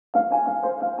You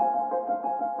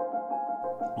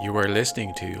are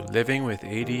listening to Living with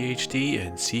ADHD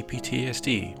and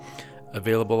CPTSD,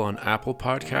 available on Apple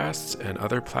Podcasts and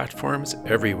other platforms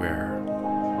everywhere.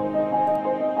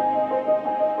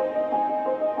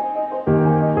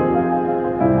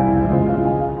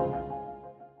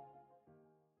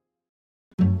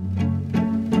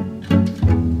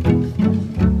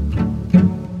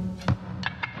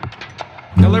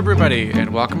 Hello everybody,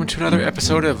 and welcome to another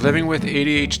episode of Living with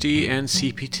ADHD and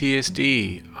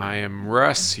CPTSD. I am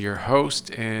Russ, your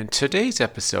host, and today's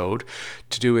episode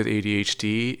to do with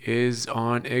ADHD is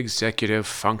on executive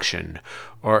function,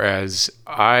 or as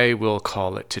I will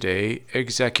call it today,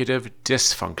 executive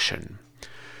dysfunction.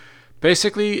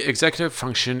 Basically, executive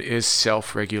function is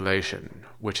self-regulation,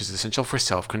 which is essential for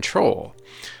self-control.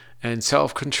 And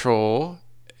self-control,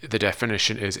 the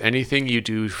definition is anything you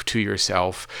do to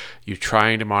yourself, you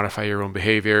trying to modify your own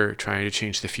behavior, trying to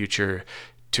change the future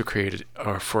to create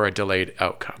or for a delayed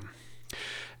outcome.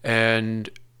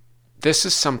 And this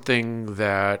is something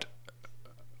that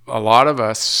a lot of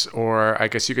us, or I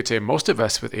guess you could say most of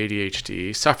us with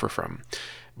ADHD, suffer from,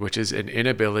 which is an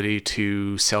inability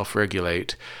to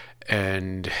self-regulate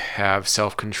and have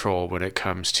self-control when it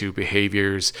comes to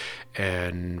behaviors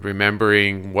and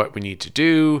remembering what we need to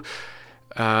do.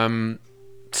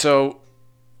 So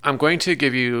I'm going to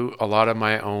give you a lot of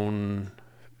my own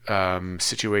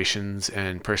situations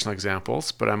and personal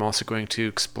examples, but I'm also going to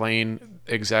explain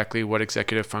exactly what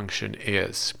executive function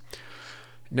is.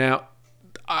 Now,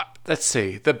 let's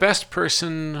see, the best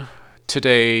person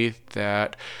today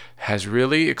that has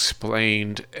really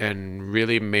explained and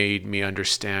really made me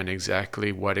understand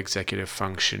exactly what executive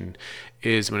function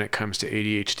is when it comes to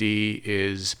ADHD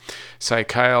is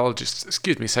psychologist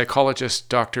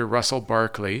Dr. Russell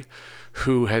Barkley,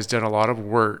 who has done a lot of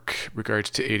work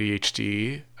regards to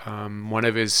ADHD. One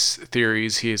of his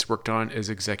theories he has worked on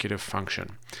is executive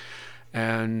function.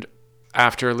 And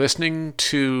after listening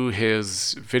to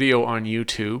his video on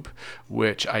YouTube,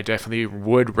 which I definitely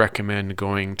would recommend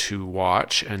going to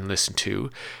watch and listen to,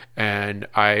 and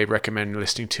I recommend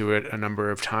listening to it a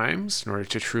number of times in order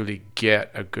to truly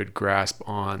get a good grasp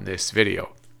on this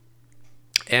video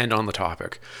and on the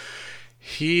topic.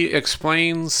 He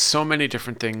explains so many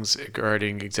different things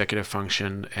regarding executive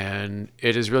function, and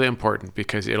it is really important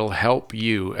because it'll help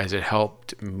you as it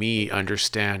helped me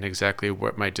understand exactly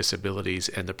what my disabilities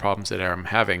and the problems that I'm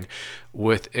having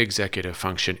with executive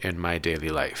function in my daily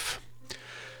life.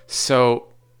 So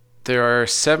there are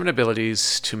 7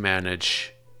 abilities to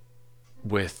manage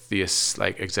with this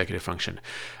executive function.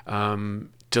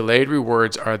 Delayed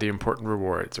rewards are the important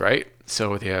rewards, right?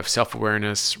 So they have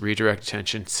self-awareness, redirect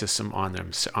attention system on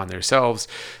themselves.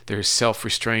 There's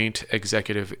self-restraint,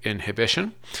 executive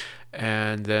inhibition,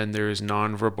 and then there's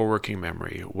nonverbal working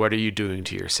memory. What are you doing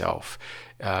to yourself?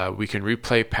 We can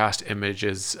replay past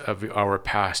images of our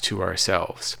past to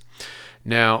ourselves.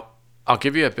 Now, I'll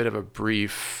give you a bit of a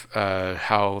brief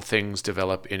how things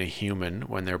develop in a human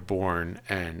when they're born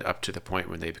and up to the point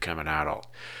when they become an adult.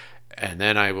 And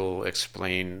then I will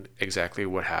explain exactly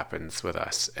what happens with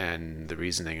us and the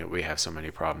reasoning that we have so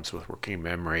many problems with working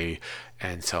memory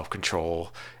and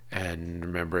self-control and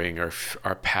remembering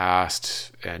our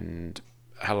past and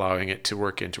allowing it to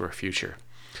work into our future.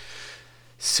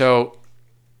 So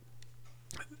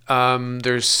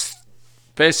there's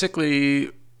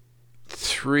basically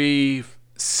 3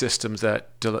 systems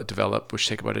that develop, which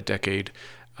take about a decade.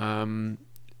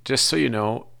 Just so you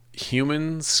know,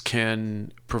 humans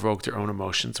can provoke their own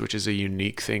emotions, which is a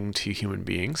unique thing to human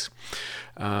beings.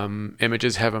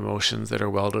 Images have emotions that are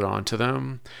welded onto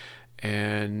them,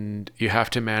 and you have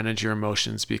to manage your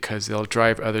emotions because they'll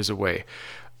drive others away.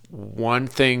 One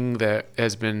thing that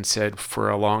has been said for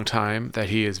a long time that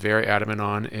he is very adamant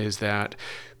on is that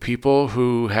people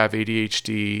who have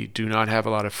ADHD do not have a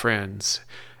lot of friends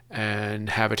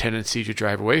and have a tendency to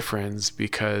drive away friends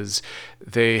because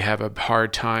they have a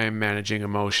hard time managing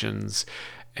emotions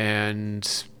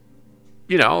and,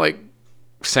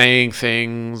 saying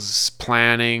things,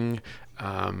 planning,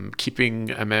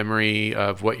 keeping a memory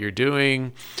of what you're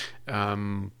doing.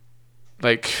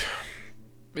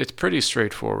 It's pretty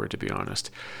straightforward, to be honest.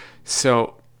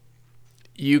 So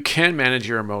you can manage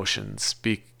your emotions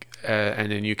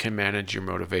and then you can manage your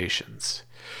motivations.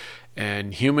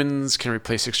 And humans can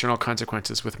replace external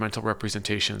consequences with mental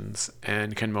representations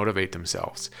and can motivate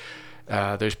themselves.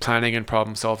 There's planning and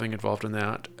problem solving involved in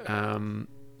that.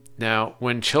 Now,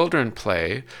 when children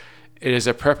play, it is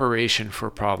a preparation for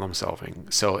problem solving.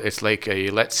 So it's like a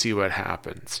let's see what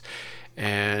happens.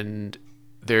 And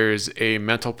there's a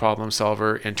mental problem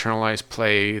solver, internalized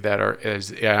play that are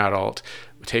as an adult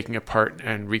taking apart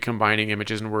and recombining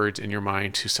images and words in your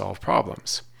mind to solve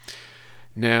problems.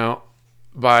 Now,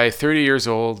 by 30 years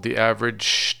old, the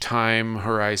average time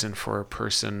horizon for a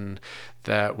person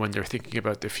that when they're thinking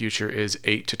about the future is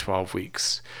 8 to 12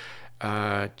 weeks.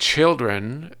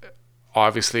 Children,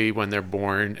 obviously, when they're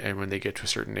born and when they get to a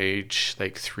certain age,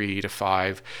 like 3 to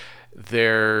 5,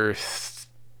 their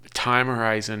time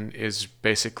horizon is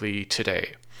basically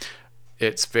today.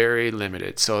 It's very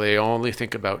limited. So they only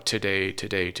think about today.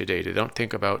 They don't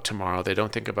think about tomorrow. They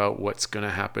don't think about what's going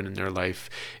to happen in their life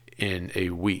in a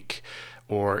week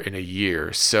or in a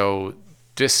year. So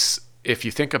this, if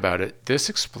you think about it, this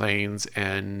explains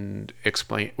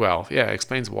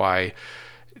why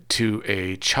to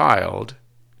a child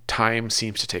time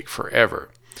seems to take forever,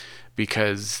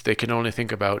 because they can only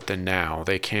think about the now.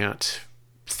 They can't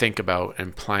think about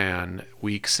and plan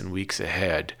weeks and weeks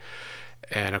ahead.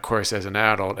 And of course, as an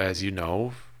adult, as you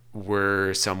know,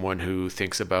 we're someone who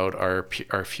thinks about our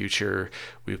future.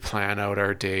 We plan out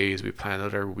our days, we plan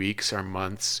out our weeks, our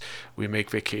months. We make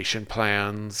vacation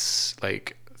plans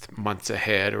like months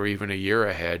ahead or even a year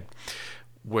ahead,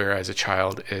 whereas a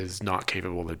child is not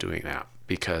capable of doing that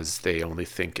because they only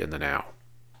think in the now.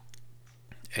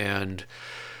 And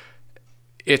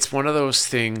it's one of those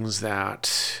things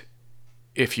that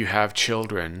if you have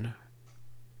children,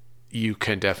 you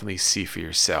can definitely see for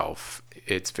yourself.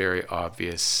 It's very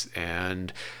obvious.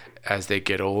 And as they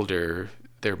get older,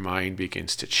 their mind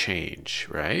begins to change,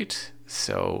 right?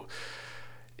 So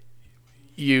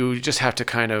you just have to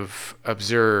kind of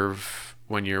observe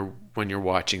when you're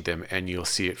watching them, and you'll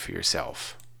see it for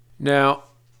yourself. Now,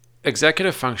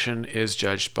 executive function is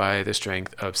judged by the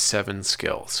strength of 7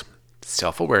 skills.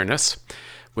 Self-awareness,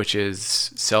 which is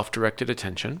self-directed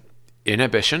attention.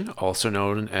 Inhibition, also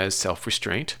known as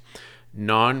self-restraint.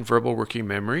 Non-verbal working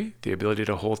memory, the ability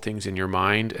to hold things in your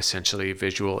mind, essentially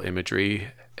visual imagery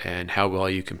and how well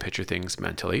you can picture things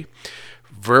mentally.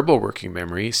 Verbal working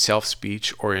memory,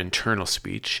 self-speech or internal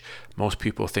speech. Most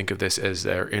people think of this as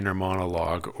their inner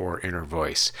monologue or inner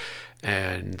voice.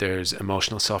 And there's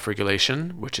emotional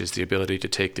self-regulation, which is the ability to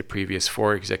take the previous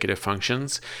 4 executive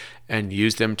functions and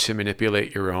use them to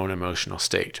manipulate your own emotional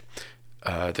state.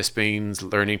 This means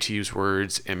learning to use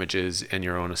words, images, and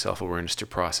your own self-awareness to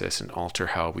process and alter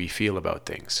how we feel about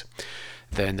things.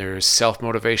 Then there's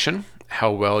self-motivation,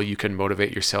 how well you can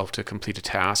motivate yourself to complete a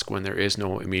task when there is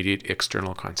no immediate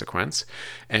external consequence.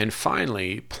 And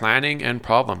finally, planning and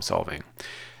problem solving.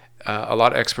 A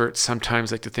lot of experts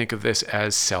sometimes like to think of this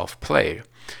as self-play,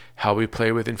 how we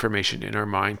play with information in our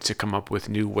mind to come up with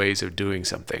new ways of doing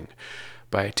something.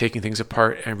 By taking things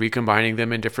apart and recombining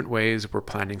them in different ways, we're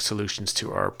planning solutions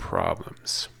to our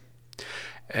problems.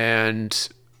 And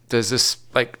does this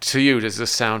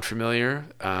sound familiar?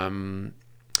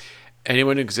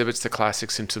 Anyone who exhibits the classic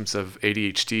symptoms of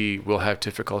ADHD will have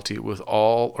difficulty with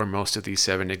all or most of these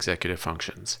 7 executive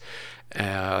functions.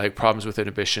 Like problems with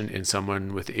inhibition in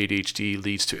someone with ADHD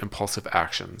leads to impulsive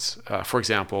actions. For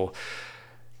example,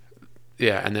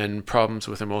 and then problems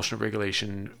with emotional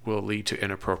regulation will lead to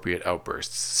inappropriate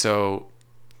outbursts. So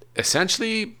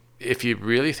essentially, if you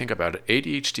really think about it,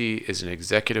 ADHD is an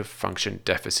executive function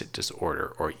deficit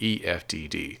disorder, or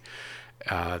EFDD.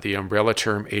 The umbrella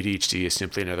term ADHD is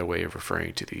simply another way of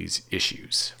referring to these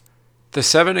issues. The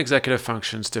 7 executive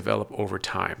functions develop over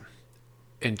time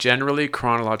in generally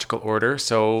chronological order.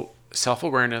 So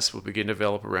self-awareness will begin to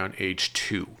develop around age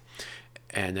 2.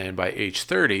 And then by age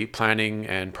 30, planning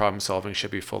and problem solving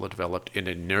should be fully developed in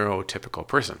a neurotypical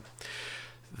person.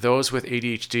 Those with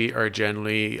ADHD are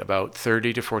generally about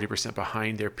 30 to 40%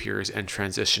 behind their peers and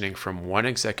transitioning from one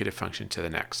executive function to the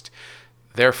next.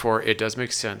 Therefore, it does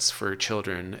make sense for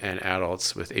children and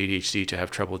adults with ADHD to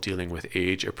have trouble dealing with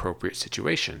age-appropriate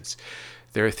situations.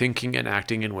 They're thinking and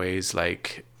acting in ways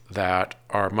like that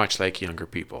are much like younger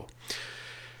people.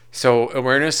 So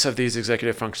awareness of these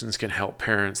executive functions can help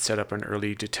parents set up an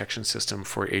early detection system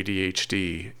for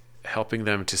ADHD, helping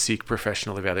them to seek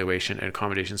professional evaluation and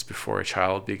accommodations before a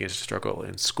child begins to struggle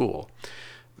in school.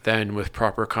 Then, with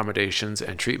proper accommodations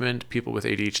and treatment, people with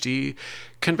ADHD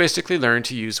can basically learn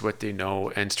to use what they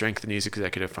know and strengthen these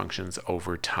executive functions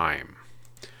over time.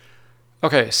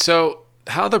 Okay, so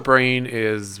how the brain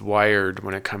is wired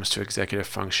when it comes to executive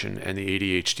function and the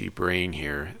ADHD brain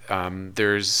here.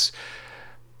 There's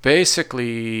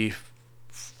basically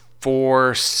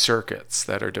 4 circuits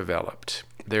that are developed.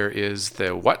 There is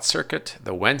the what circuit,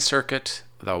 the when circuit,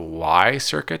 the why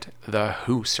circuit, the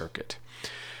who circuit.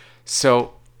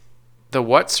 So the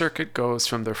what circuit goes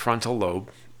from the frontal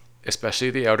lobe, especially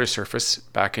the outer surface,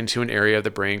 back into an area of the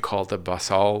brain called the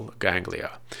basal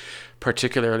ganglia,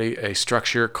 particularly a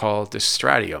structure called the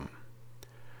striatum.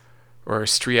 or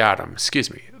striatum,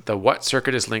 excuse me. The what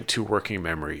circuit is linked to working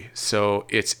memory. So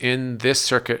it's in this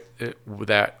circuit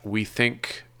that we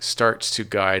think starts to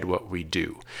guide what we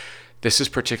do. This is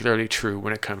particularly true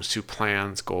when it comes to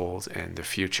plans, goals, and the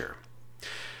future.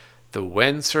 The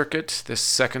when circuit, this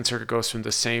second circuit goes from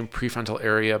the same prefrontal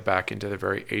area back into the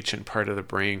very ancient part of the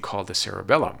brain called the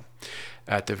cerebellum,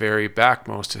 at the very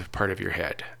backmost part of your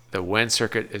head. The when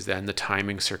circuit is then the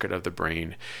timing circuit of the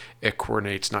brain. It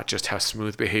coordinates not just how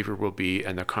smooth behavior will be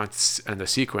and the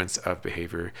sequence of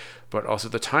behavior, but also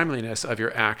the timeliness of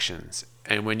your actions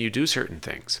and when you do certain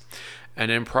things. An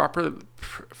improper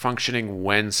functioning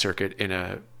when circuit in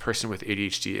a person with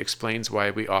ADHD explains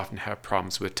why we often have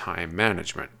problems with time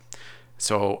management.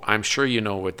 So I'm sure you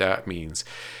know what that means.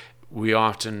 We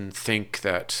often think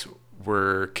that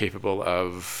we're capable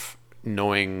of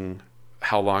knowing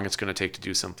how long it's going to take to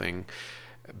do something,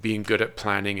 being good at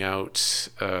planning out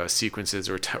sequences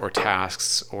or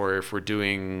tasks, or if we're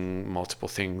doing multiple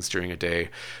things during a day,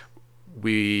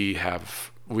 we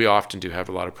often do have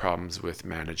a lot of problems with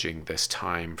managing this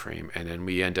time frame, and then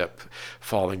we end up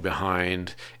falling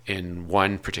behind in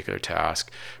one particular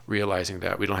task, realizing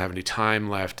that we don't have any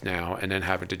time left now, and then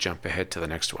having to jump ahead to the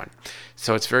next one.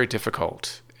 So it's very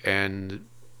difficult. And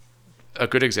a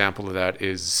good example of that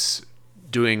is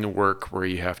doing work where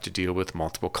you have to deal with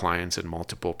multiple clients and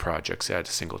multiple projects at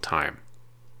a single time.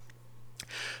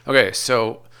 Okay,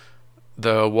 so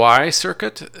the Y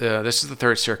circuit, this is the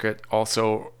third circuit,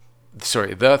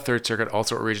 the third circuit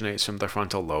also originates from the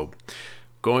frontal lobe,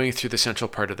 going through the central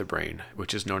part of the brain,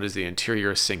 which is known as the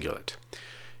anterior cingulate,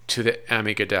 to the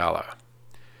amygdala.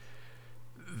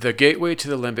 The gateway to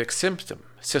the limbic system,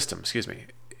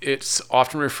 it's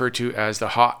often referred to as the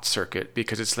hot circuit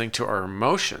because it's linked to our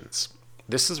emotions.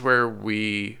 This is where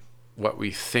what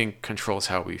we think controls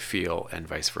how we feel, and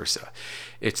vice versa.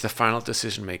 It's the final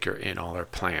decision maker in all our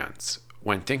plans.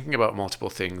 When thinking about multiple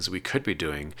things we could be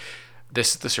doing,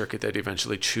 this is the circuit that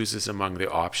eventually chooses among the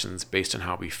options based on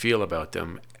how we feel about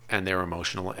them and their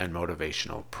emotional and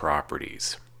motivational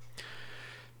properties.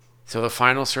 So the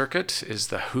final circuit is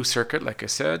the WHO circuit, like I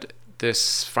said.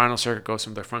 This final circuit goes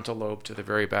from the frontal lobe to the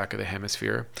very back of the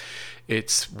hemisphere.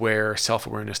 It's where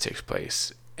self-awareness takes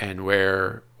place, and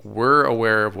where we're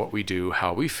aware of what we do,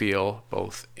 how we feel,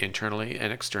 both internally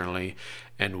and externally,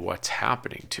 and what's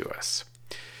happening to us.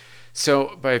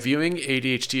 So by viewing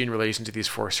ADHD in relation to these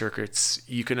four circuits,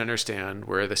 you can understand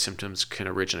where the symptoms can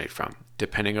originate from.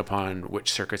 Depending upon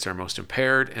which circuits are most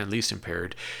impaired and least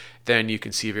impaired, then you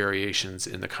can see variations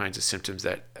in the kinds of symptoms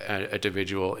that an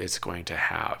individual is going to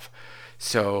have.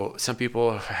 So some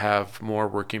people have more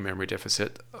working memory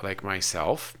deficit, like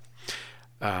myself.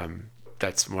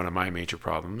 That's one of my major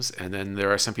problems. And then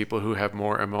there are some people who have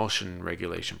more emotion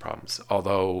regulation problems,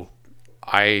 although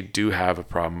I do have a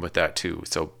problem with that too.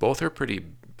 So both are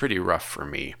pretty rough for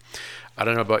me. I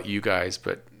don't know about you guys,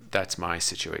 but that's my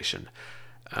situation.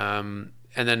 And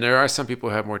then there are some people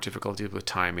who have more difficulties with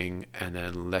timing, and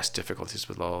then less difficulties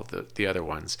with all the other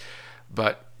ones.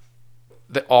 But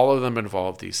all of them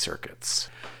involve these circuits.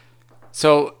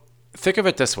 So think of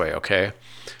it this way, okay?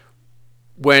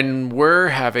 When we're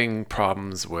having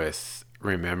problems with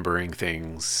remembering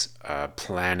things,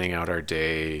 planning out our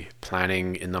day,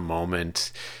 planning in the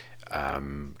moment,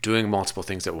 doing multiple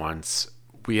things at once,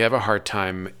 we have a hard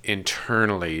time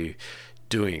internally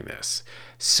doing this.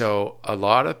 So a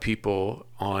lot of people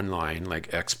online,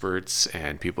 like experts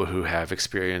and people who have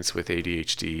experience with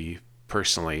ADHD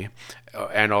personally,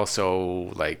 and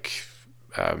also like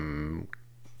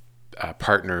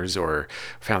partners or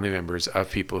family members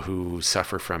of people who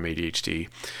suffer from ADHD,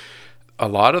 a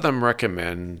lot of them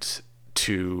recommend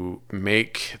to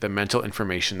make the mental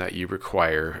information that you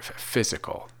require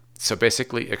physical. So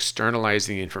basically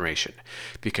externalizing the information,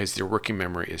 because your working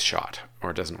memory is shot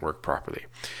or doesn't work properly.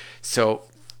 So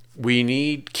we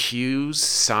need cues,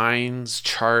 signs,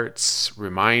 charts,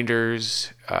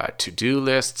 reminders, to-do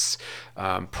lists,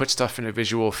 put stuff in a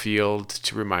visual field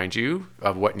to remind you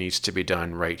of what needs to be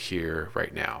done right here,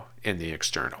 right now in the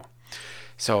external.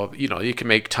 So, you can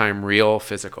make time real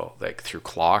physical, like through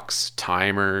clocks,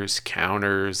 timers,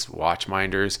 counters, watch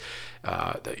minders.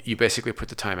 You basically put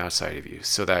the time outside of you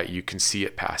so that you can see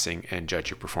it passing and judge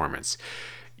your performance.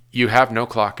 You have no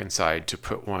clock inside to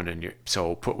put one in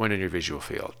your visual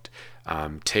field.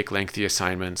 Take lengthy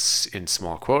assignments in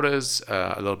small quotas,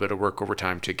 a little bit of work over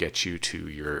time to get you to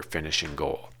your finishing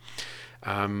goal.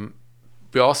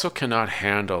 We also cannot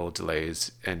handle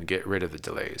delays and get rid of the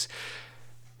delays.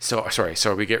 So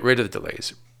we get rid of the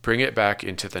delays, bring it back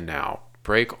into the now,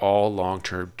 break all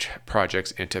long-term projects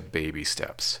into baby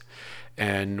steps.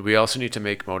 And we also need to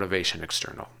make motivation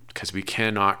external. because we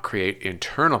cannot create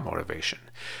internal motivation,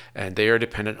 and they are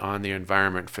dependent on the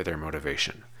environment for their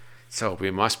motivation. So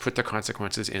we must put the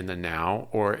consequences in the now,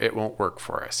 or it won't work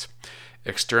for us.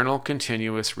 External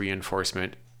continuous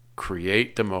reinforcement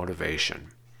create the motivation.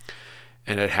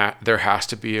 And there has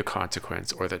to be a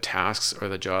consequence, or the tasks or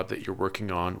the job that you're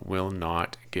working on will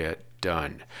not get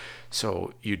done.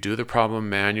 So you do the problem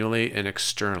manually and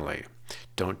externally.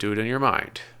 Don't do it in your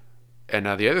mind. And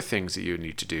now the other things that you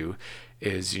need to do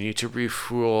is you need to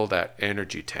refuel that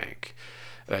energy tank.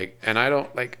 And I don't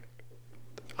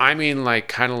I mean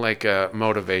kind of like a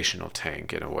motivational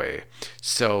tank in a way.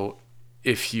 So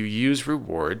if you use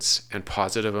rewards and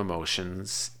positive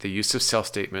emotions, the use of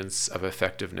self-statements of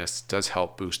effectiveness does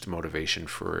help boost motivation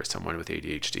for someone with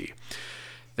ADHD.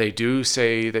 They do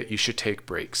say that you should take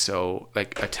breaks. So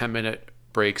like a 10-minute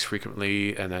breaks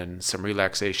frequently, and then some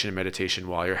relaxation and meditation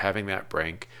while you're having that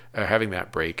break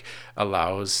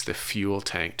allows the fuel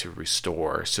tank to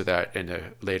restore, so that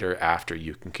later after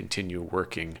you can continue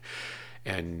working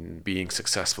and being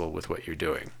successful with what you're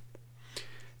doing.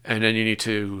 And then you need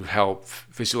to help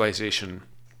visualization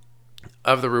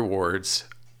of the rewards.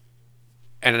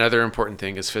 And another important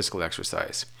thing is physical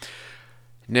exercise.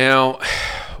 Now,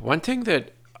 one thing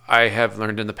that I have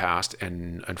learned in the past,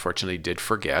 and unfortunately did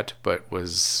forget, but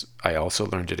I also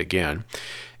learned it again,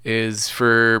 is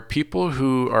for people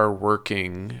who are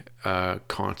working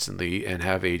constantly and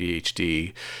have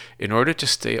ADHD, in order to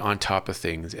stay on top of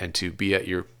things and to be at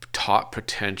your top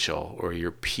potential or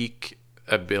your peak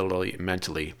ability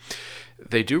mentally,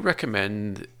 they do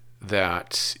recommend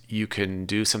that you can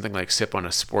do something like sip on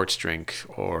a sports drink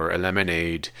or a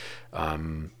lemonade,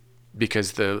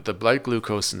 because the blood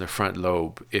glucose in the front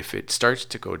lobe, if it starts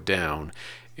to go down,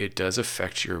 it does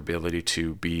affect your ability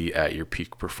to be at your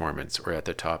peak performance or at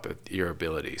the top of your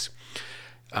abilities.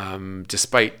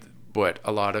 Despite what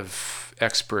a lot of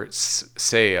experts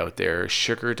say out there,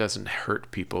 sugar doesn't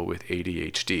hurt people with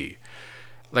ADHD.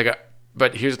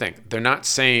 But here's the thing, they're not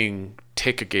saying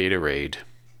take a Gatorade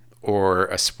or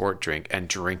a sport drink and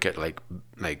drink it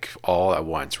like all at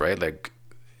once, right? Like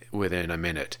within a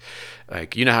minute.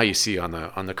 Like, you know how you see on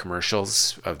the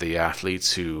commercials of the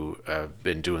athletes who have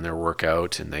been doing their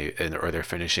workout or they're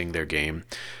finishing their game,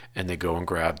 and they go and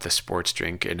grab the sports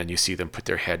drink, and then you see them put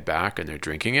their head back and they're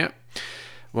drinking it.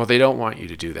 Well, they don't want you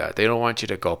to do that. They don't want you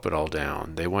to gulp it all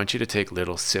down. They want you to take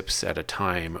little sips at a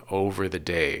time over the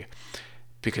day,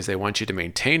 because they want you to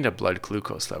maintain the blood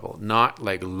glucose level, not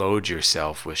like load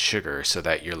yourself with sugar so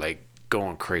that you're like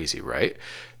going crazy, right?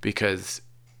 Because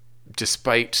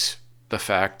despite the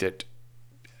fact that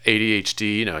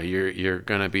ADHD, you're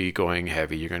going to be going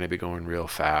heavy, you're going to be going real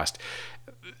fast.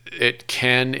 It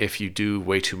can, if you do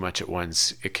way too much at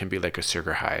once, it can be like a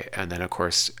sugar high. And then, of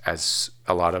course, as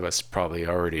a lot of us probably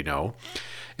already know,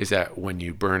 is that when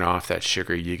you burn off that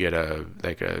sugar, you get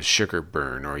a sugar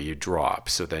burn, or you drop.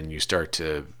 So then you start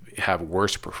to have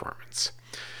worse performance.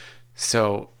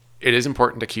 So it is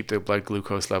important to keep the blood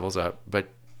glucose levels up, but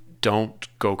don't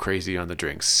go crazy on the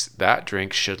drinks. That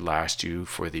drink should last you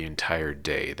for the entire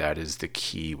day. That is the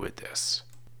key with this.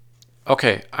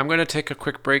 Okay, I'm going to take a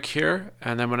quick break here,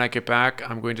 and then when I get back,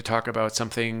 I'm going to talk about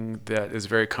something that is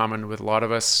very common with a lot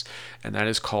of us, and that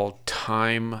is called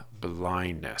time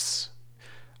blindness.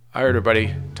 All right,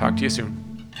 everybody. Talk to you soon.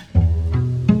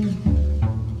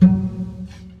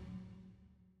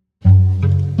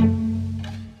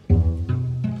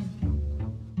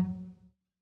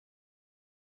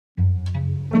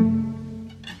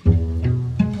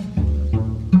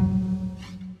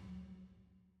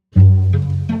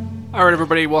 All right,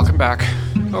 everybody. Welcome back.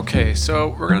 Okay, so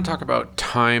we're going to talk about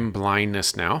time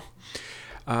blindness now.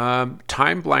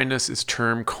 Time blindness is a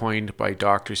term coined by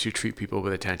doctors who treat people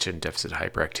with attention deficit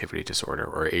hyperactivity disorder,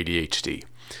 or ADHD.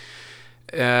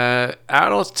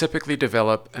 Adults typically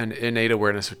develop an innate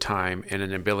awareness of time and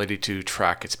an ability to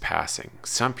track its passing.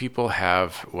 Some people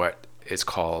have what is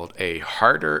called a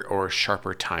harder or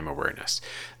sharper time awareness.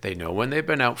 They know when they've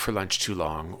been out for lunch too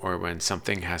long, or when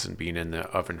something hasn't been in the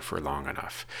oven for long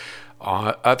enough.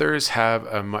 Others have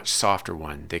a much softer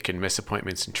one. They can miss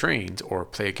appointments and trains, or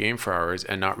play a game for hours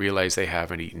and not realize they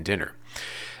haven't eaten dinner.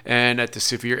 And at the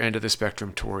severe end of the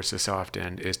spectrum towards the soft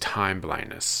end is time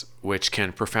blindness, which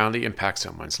can profoundly impact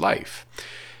someone's life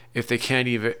if they can't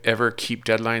ever keep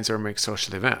deadlines or make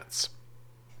social events.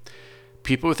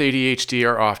 People with ADHD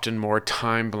are often more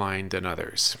time blind than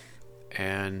others.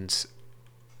 And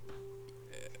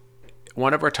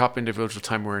one of our top individual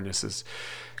time awarenesses,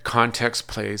 context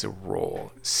plays a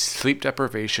role. Sleep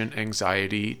deprivation,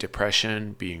 anxiety,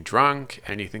 depression, being drunk,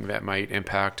 anything that might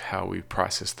impact how we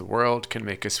process the world can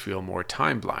make us feel more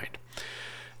time blind.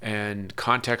 and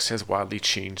context has wildly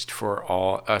changed for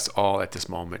us all at this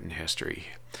moment in history.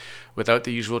 Without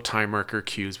the usual time marker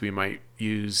cues we might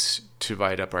use to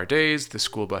divide up our days, the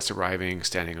school bus arriving,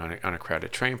 standing on a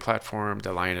crowded train platform,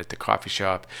 the line at the coffee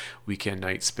shop, weekend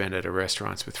nights spent at a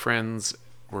restaurant with friends,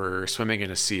 we're swimming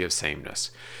in a sea of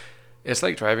sameness. It's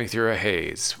like driving through a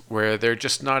haze, where there are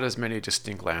just not as many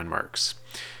distinct landmarks.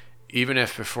 Even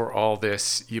if before all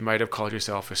this you might have called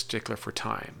yourself a stickler for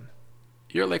time,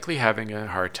 you're likely having a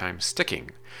hard time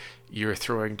sticking. You're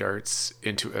throwing darts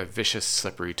into a vicious,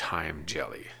 slippery time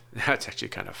jelly. That's actually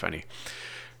kind of funny.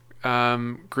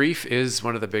 Grief is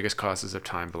one of the biggest causes of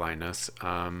time blindness.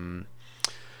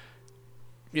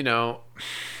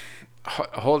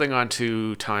 Holding on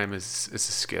to time is a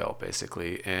skill,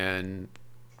 basically. And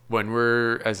when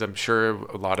as I'm sure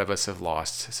a lot of us have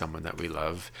lost someone that we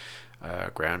love, a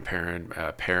grandparent,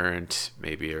 a parent,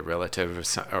 maybe a relative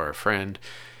or a friend,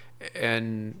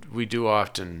 and we do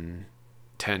often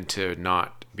tend to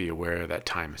not be aware that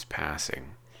time is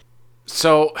passing.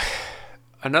 So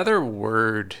another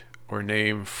word or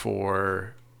name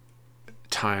for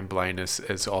time blindness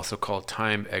is also called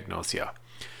time agnosia.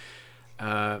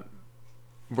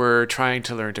 We're trying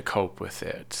to learn to cope with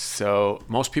it. So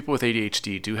most people with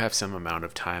ADHD do have some amount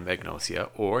of time agnosia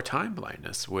or time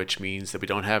blindness, which means that we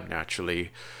don't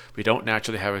naturally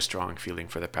have a strong feeling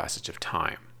for the passage of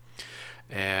time.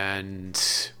 And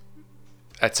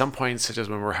at some points, such as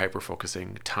when we're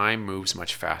hyper-focusing, time moves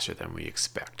much faster than we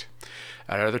expect.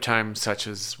 At other times, such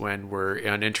as when we're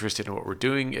uninterested in what we're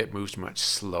doing, it moves much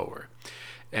slower.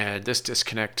 And this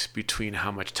disconnect between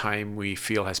how much time we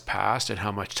feel has passed and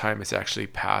how much time has actually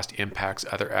passed impacts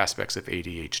other aspects of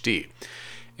ADHD,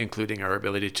 including our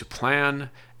ability to plan,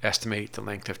 estimate the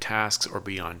length of tasks, or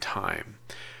be on time.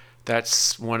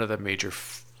 That's one of the major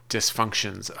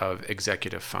dysfunctions of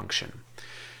executive function.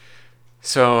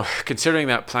 So, considering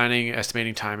that planning,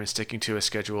 estimating time, and sticking to a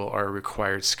schedule are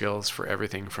required skills for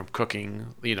everything from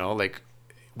cooking, like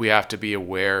we have to be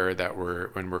aware that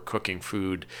when we're cooking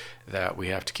food, that we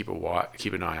have to keep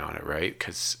an eye on it, right?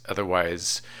 Because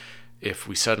otherwise, if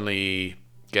we suddenly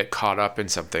get caught up in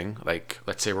something, like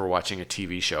let's say we're watching a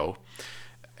TV show,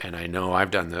 and I know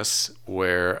I've done this,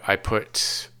 where I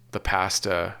put the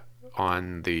pasta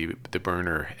on the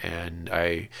burner and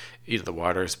the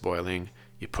water is boiling.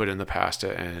 You put in the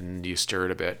pasta and you stir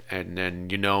it a bit, and then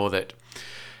you know that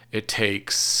it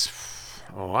takes,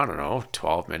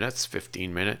 12 minutes,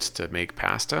 15 minutes to make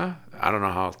pasta. I don't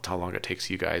know how long it takes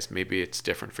you guys. Maybe it's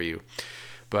different for you.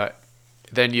 But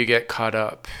then you get caught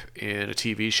up in a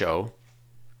TV show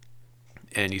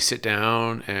and you sit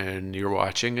down and you're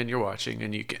watching and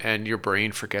your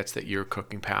brain forgets that you're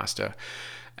cooking pasta.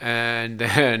 And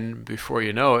then before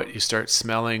you know it, you start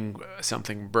smelling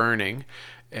something burning.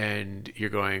 And you're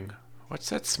going, what's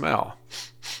that smell?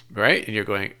 Right? And you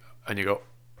go,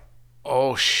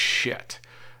 oh shit.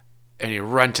 And you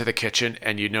run to the kitchen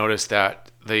and you notice that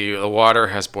the water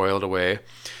has boiled away.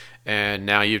 And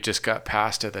now you've just got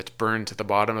pasta that's burned to the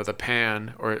bottom of the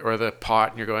pan or the pot.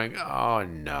 And you're going, oh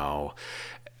no.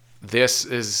 This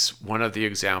is one of the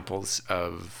examples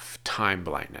of time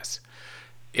blindness.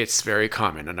 It's very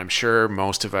common, and I'm sure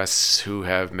most of us who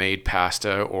have made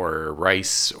pasta or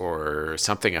rice or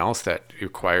something else that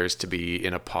requires to be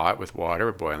in a pot with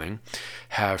water boiling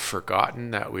have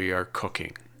forgotten that we are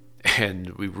cooking, and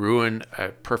we ruin a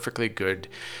perfectly good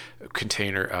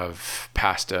container of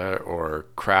pasta or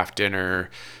Kraft dinner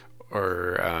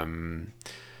or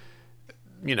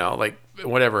like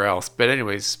whatever else. But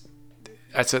anyways,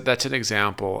 that's an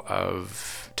example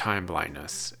of time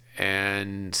blindness,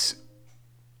 and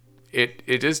it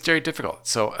is very difficult.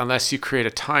 So unless you create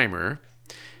a timer,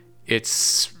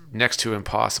 it's next to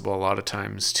impossible a lot of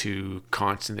times to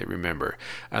constantly remember,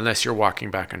 unless you're walking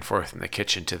back and forth in the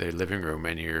kitchen to the living room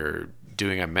and you're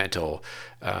doing a mental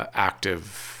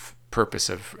active purpose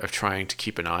of trying to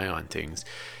keep an eye on things.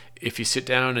 If you sit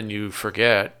down and you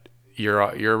forget,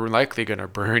 you're likely going to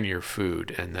burn your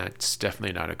food, and that's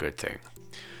definitely not a good thing.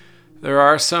 There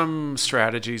are some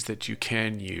strategies that you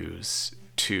can use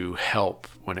to help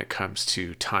when it comes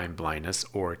to time blindness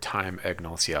or time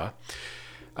agnosia.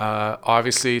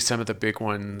 Obviously, some of the big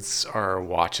ones are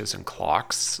watches and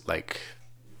clocks. Like,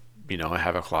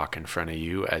 have a clock in front of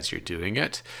you as you're doing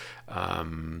it.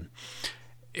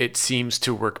 It seems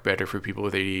to work better for people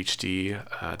with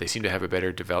ADHD. They seem to have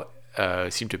better develop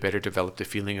the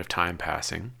feeling of time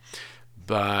passing.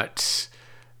 But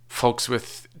folks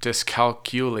with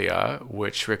dyscalculia,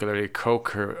 which regularly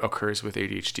occurs with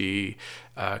ADHD,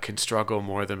 can struggle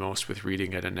more than most with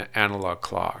reading at an analog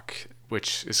clock,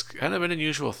 which is kind of an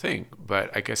unusual thing,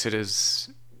 but I guess it is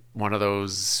one of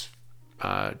those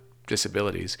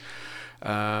disabilities.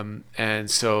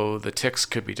 And so the tics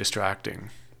could be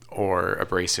distracting or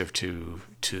abrasive to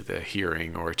the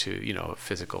hearing or to,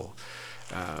 physical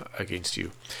against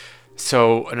you.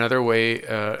 So another way,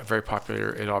 very popular,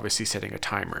 is obviously setting a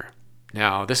timer.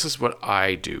 Now, this is what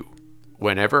I do.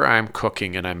 Whenever I'm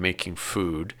cooking and I'm making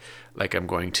food, like I'm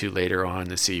going to later on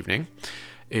this evening,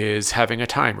 is having a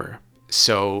timer.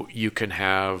 So you can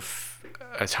have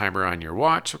a timer on your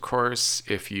watch, of course.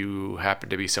 If you happen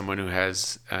to be someone who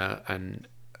has an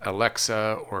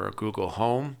Alexa or a Google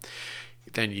Home,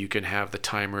 then you can have the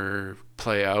timer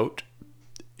play out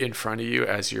in front of you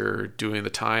as you're doing the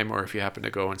time, or if you happen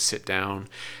to go and sit down,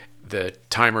 the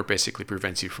timer basically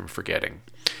prevents you from forgetting,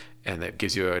 and that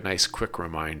gives you a nice quick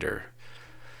reminder.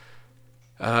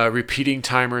 Repeating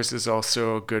timers is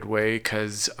also a good way,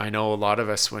 because I know a lot of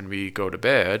us, when we go to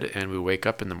bed and we wake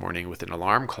up in the morning with an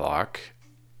alarm clock,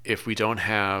 if we don't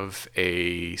have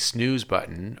a snooze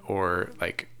button, or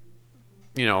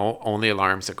only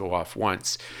alarms that go off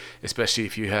once, especially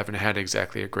if you haven't had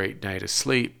exactly a great night of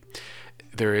sleep,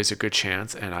 there is a good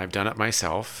chance, and I've done it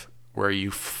myself, where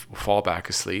you fall back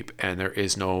asleep and there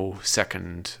is no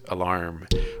second alarm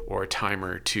or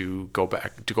timer to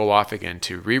go off again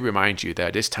to remind you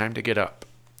that it's time to get up.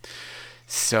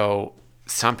 So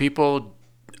some people,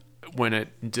 when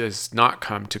it does not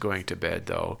come to going to bed,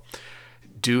 though,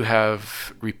 do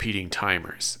have repeating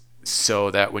timers, so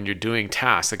that when you're doing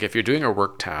tasks, like if you're doing a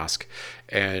work task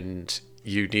and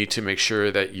you need to make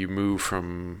sure that you move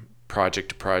from project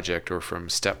to project or from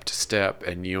step to step,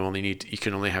 and you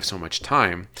can only have so much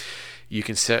time, you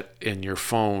can set in your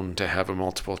phone to have a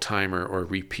multiple timer or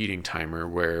repeating timer,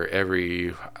 where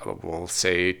every, we'll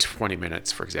say 20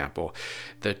 minutes, for example,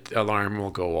 the alarm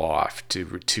will go off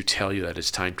to tell you that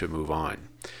it's time to move on.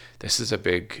 This is a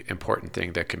big, important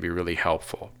thing that can be really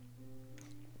helpful.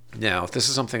 Now, this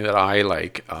is something that I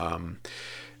like.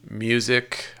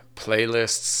 Music,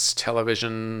 playlists,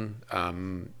 television.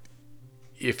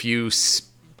 If you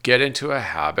get into a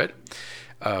habit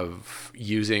of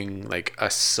using like a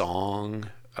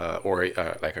song or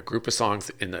like a group of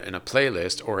songs in a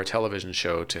playlist or a television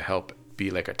show to help be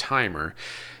like a timer,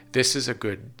 this is a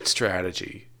good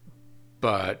strategy.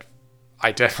 But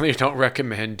I definitely don't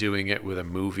recommend doing it with a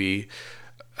movie,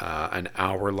 an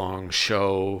hour-long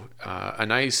show. A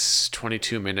nice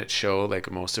 22-minute show,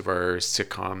 like most of our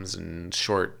sitcoms and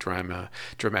short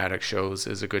dramatic shows,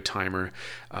 is a good timer.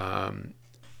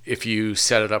 If you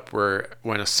set it up where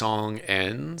when a song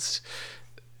ends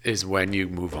is when you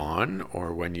move on,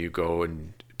 or when you go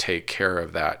and take care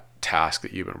of that task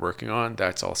that you've been working on,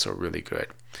 that's also really good.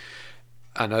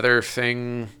 Another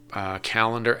thing,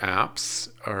 calendar apps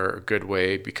are a good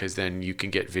way, because then you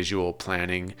can get visual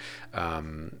planning.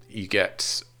 You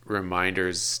get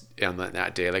reminders on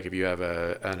that day, like if you have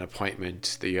an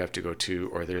appointment that you have to go to,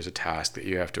 or there's a task that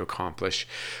you have to accomplish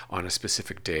on a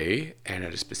specific day and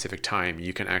at a specific time,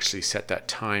 you can actually set that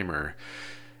timer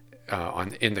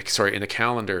in the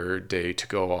calendar day to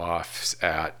go off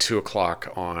at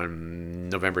 2:00 on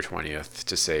November 20th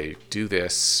to say, do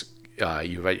this.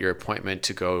 You've had your appointment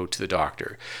to go to the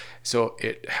doctor. So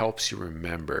it helps you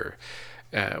remember.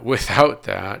 Without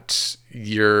that,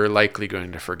 you're likely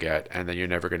going to forget, and then you're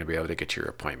never going to be able to get to your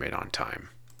appointment on time.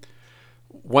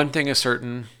 One thing is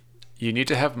certain, you need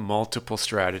to have multiple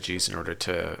strategies in order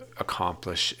to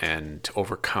accomplish and to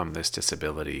overcome this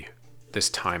disability, this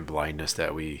time blindness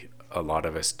that a lot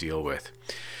of us deal with.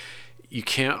 You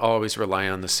can't always rely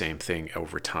on the same thing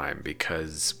over time,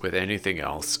 because with anything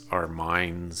else, our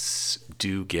minds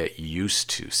do get used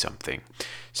to something.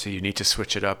 So you need to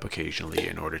switch it up occasionally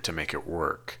in order to make it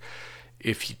work.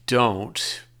 If you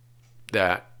don't,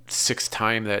 that sixth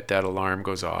time that alarm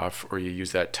goes off, or you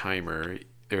use that timer,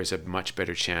 there's a much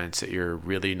better chance that you're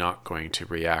really not going to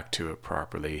react to it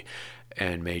properly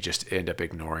and may just end up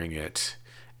ignoring it.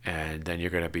 And then you're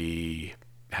going to be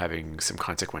having some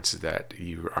consequences that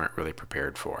you aren't really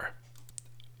prepared for.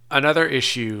 Another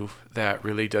issue that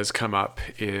really does come up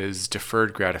is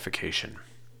deferred gratification.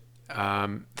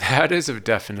 That is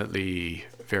definitely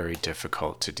very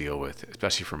difficult to deal with,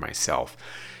 especially for myself.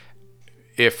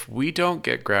 If we don't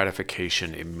get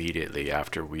gratification immediately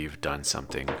after we've done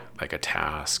something like a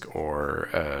task,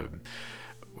 or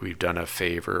we've done a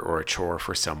favor or a chore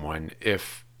for someone,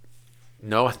 if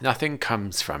nothing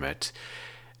comes from it,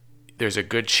 there's a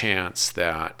good chance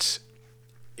that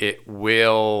it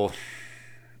will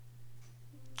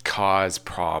cause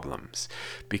problems,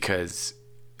 because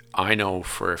I know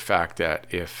for a fact that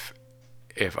if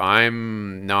if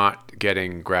I'm not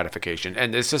getting gratification,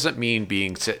 and this doesn't mean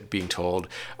being told,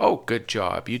 "Oh, good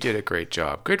job, you did a great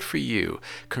job, good for you,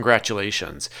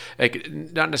 congratulations." Like,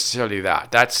 not necessarily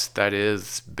that. That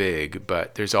is big,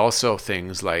 but there's also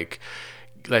things like,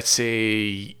 let's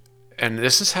say, and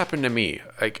this has happened to me.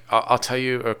 Like, I'll tell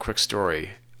you a quick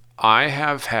story. I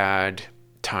have had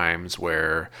times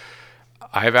where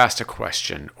I've asked a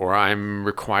question, or I'm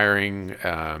requiring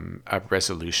a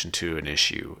resolution to an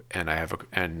issue, and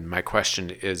and my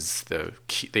question is the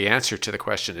key. The answer to the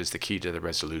question is the key to the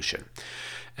resolution.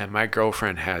 And my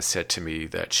girlfriend has said to me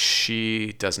that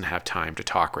she doesn't have time to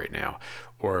talk right now,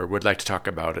 or would like to talk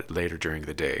about it later during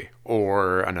the day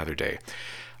or another day.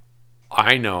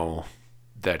 I know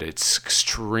that it's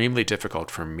extremely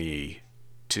difficult for me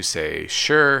to say,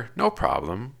 sure, no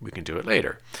problem, we can do it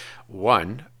later.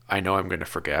 One, I know I'm going to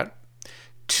forget.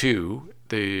 Two,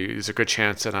 there's a good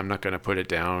chance that I'm not going to put it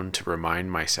down to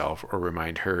remind myself or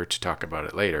remind her to talk about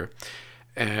it later.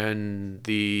 And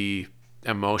the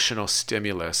emotional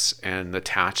stimulus and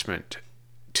attachment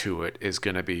to it is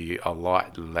going to be a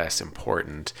lot less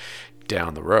important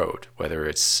down the road, whether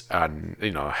it's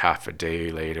half a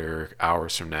day later,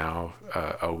 hours from now,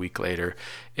 a week later.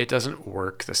 It doesn't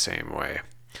work the same way.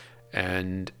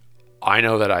 And I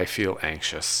know that I feel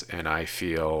anxious and I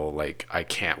feel like I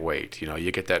can't wait.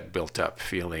 You get that built up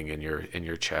feeling in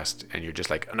your chest, and you're just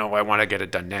like, no, I want to get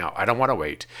it done now. I don't want to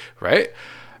wait, right?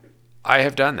 I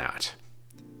have done that.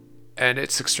 And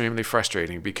it's extremely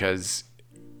frustrating because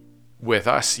with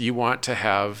us, you want to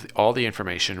have all the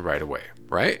information right away,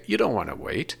 right? You don't want to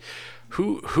wait.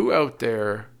 Who out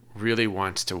there really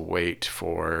wants to wait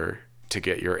to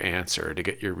get your answer, to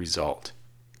get your result?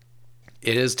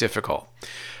 It is difficult.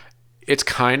 It's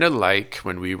kind of like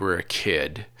when we were a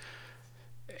kid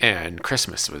and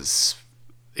Christmas was,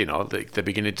 the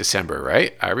beginning of December,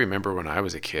 right? I remember when I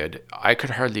was a kid, I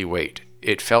could hardly wait.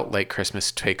 It felt like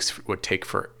Christmas would take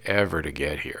forever to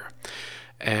get here.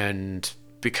 And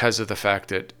because of the fact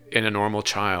that in a normal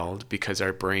child, because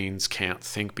our brains can't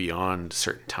think beyond a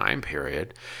certain time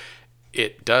period,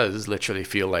 it does literally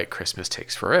feel like Christmas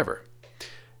takes forever.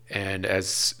 And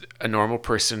as a normal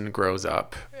person grows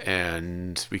up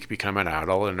and we become an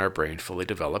adult and our brain fully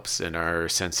develops and our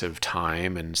sense of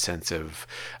time and sense of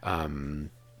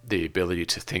the ability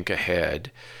to think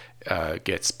ahead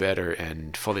gets better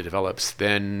and fully develops,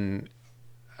 then,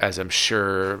 as I'm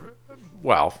sure,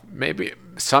 well, maybe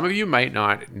some of you might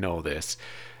not know this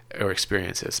or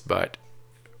experience this, but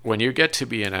when you get to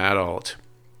be an adult,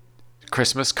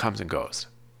 Christmas comes and goes.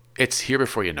 It's here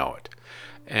before you know it.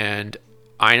 And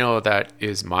I know that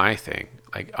is my thing.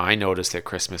 Like, I notice that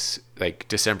Christmas, like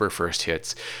December 1st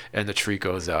hits and the tree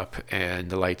goes up and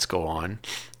the lights go on.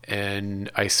 And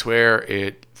I swear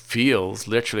it feels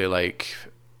literally like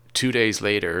 2 days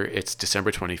later, it's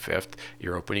December 25th.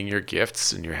 You're opening your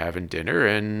gifts and you're having dinner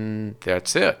and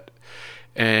that's it.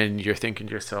 And you're thinking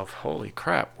to yourself, holy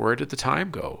crap, where did the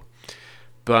time go?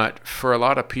 But for a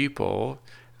lot of people,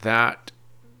 that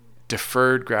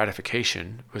deferred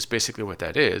gratification was basically what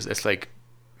that is. It's like,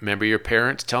 remember your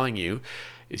parents telling you,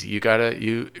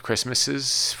 Christmas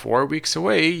is 4 weeks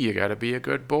away. You gotta be a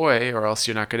good boy, or else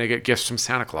you're not gonna get gifts from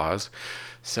Santa Claus.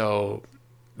 So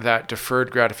that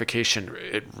deferred gratification,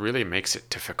 it really makes it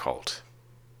difficult.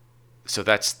 So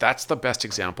that's the best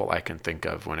example I can think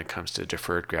of when it comes to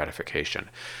deferred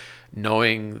gratification.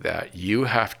 Knowing that you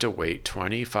have to wait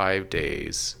 25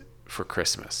 days for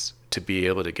Christmas to be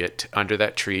able to get under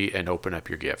that tree and open up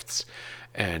your gifts.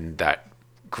 And that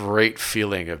great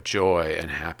feeling of joy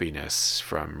and happiness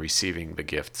from receiving the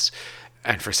gifts,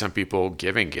 and for some people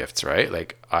giving gifts, right?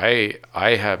 Like I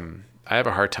have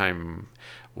a hard time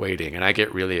waiting, and I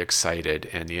get really excited,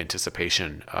 and the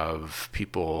anticipation of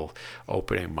people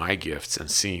opening my gifts and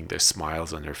seeing the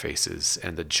smiles on their faces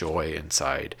and the joy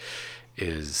inside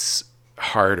is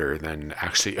harder than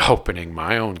actually opening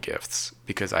my own gifts,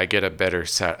 because I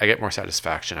get more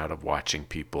satisfaction out of watching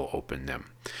people open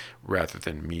them rather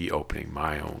than me opening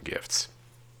my own gifts.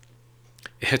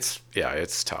 It's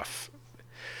tough.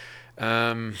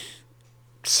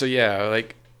 So yeah,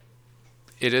 like,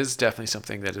 it is definitely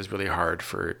something that is really hard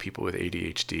for people with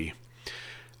ADHD.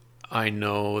 I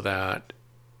know that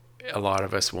a lot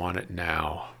of us want it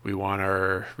now. We want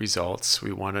our results.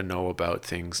 We want to know about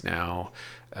things now.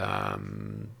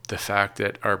 The fact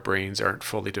that our brains aren't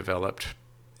fully developed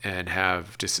and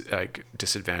have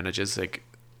disadvantages,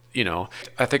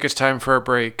 I think it's time for a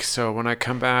break. So when I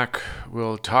come back,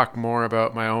 we'll talk more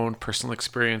about my own personal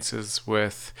experiences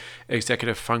with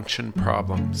executive function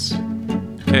problems.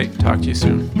 Okay, talk to you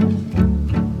soon.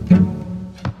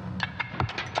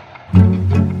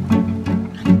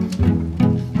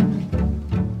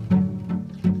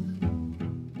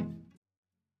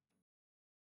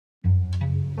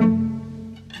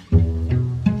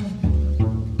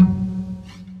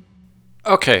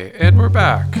 Okay, and we're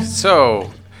back.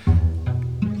 So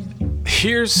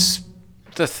here's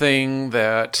the thing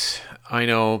that I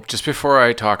know just before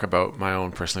I talk about my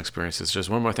own personal experiences, there's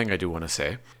one more thing I do want to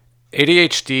say.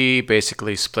 ADHD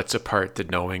basically splits apart the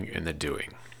knowing and the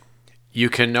doing. You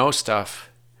can know stuff,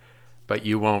 but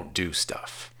you won't do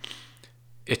stuff.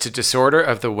 It's a disorder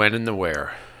of the when and the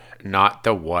where, not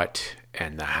the what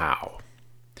and the how.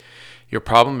 Your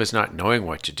problem is not knowing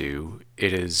what to do,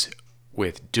 it is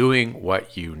with doing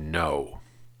what you know.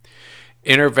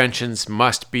 Interventions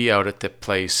must be out at the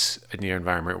place in your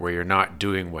environment where you're not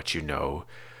doing what you know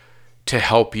to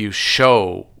help you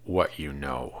show what you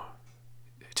know,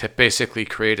 to basically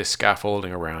create a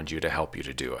scaffolding around you to help you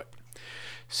to do it.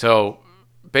 So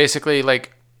basically,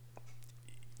 like,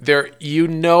 there, you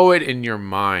know it in your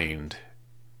mind,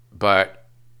 but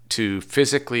to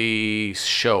physically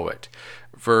show it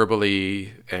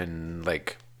verbally, and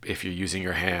like if you're using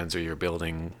your hands or you're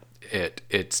building it,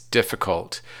 it's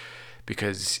difficult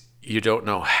because you don't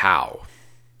know how.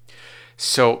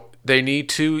 So you need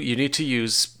to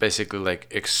use basically like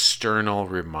external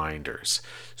reminders.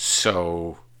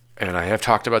 So, and I have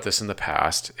talked about this in the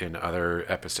past in other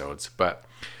episodes, but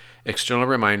external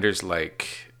reminders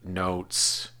like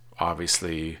notes,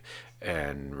 obviously,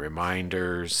 and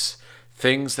reminders,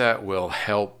 things that will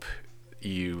help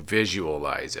you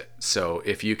visualize it. So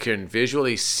if you can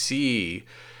visually see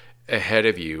ahead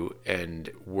of you and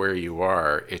where you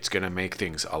are, it's going to make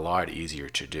things a lot easier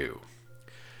to do.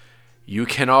 You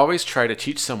can always try to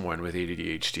teach someone with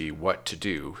ADHD what to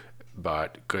do,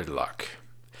 but good luck.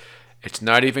 It's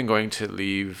not even going to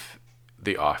leave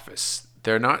the office.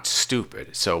 They're not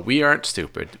stupid. So we aren't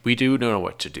stupid. We do know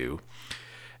what to do,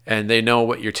 and they know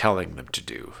what you're telling them to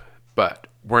do, but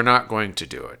we're not going to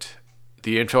do it.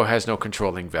 The info has no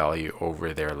controlling value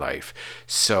over their life.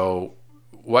 So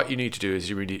what you need to do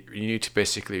is you need to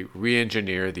basically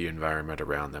re-engineer the environment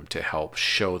around them to help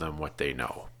show them what they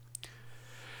know.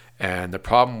 And the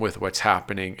problem with what's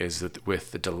happening is that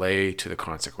with the delay to the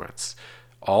consequence,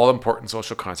 all important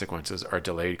social consequences are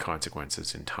delayed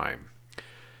consequences in time.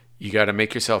 You got to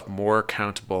make yourself more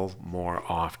accountable more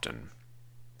often.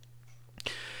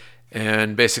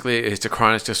 And basically, it's a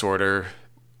chronic disorder,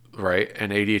 right?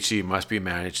 And ADHD must be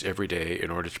managed every day in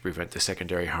order to prevent the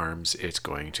secondary harms it's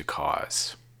going to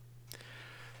cause.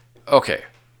 Okay.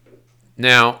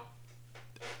 Now,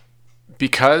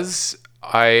 because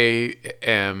I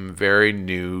am very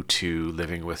new to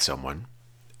living with someone,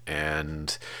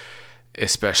 and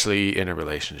especially in a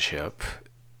relationship,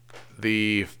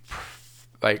 the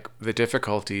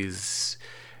difficulties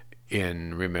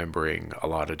in remembering a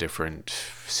lot of different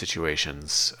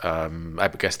situations. I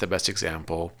guess the best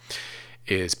example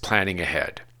is planning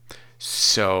ahead.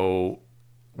 So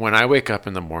when I wake up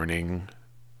in the morning,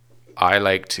 I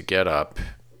like to get up,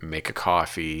 make a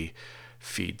coffee,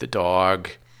 feed the dog,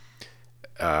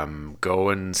 go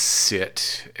and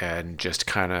sit and just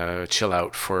kind of chill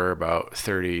out for about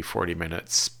 30-40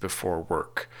 minutes before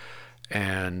work.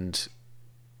 And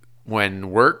when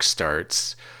work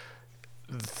starts,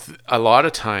 a lot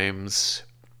of times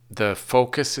the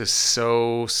focus is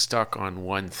so stuck on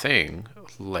one thing,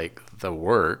 like the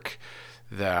work,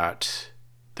 that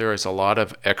there is a lot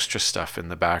of extra stuff in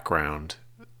the background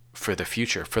for the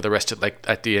future, for the rest of, like,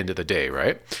 at the end of the day,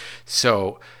 right?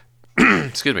 So,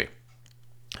 excuse me.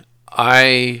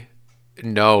 I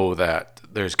know that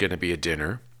there's going to be a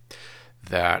dinner,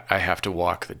 that I have to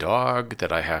walk the dog,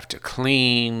 that I have to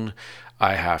clean,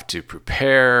 I have to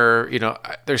prepare.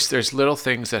 There's little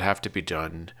things that have to be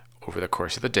done over the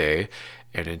course of the day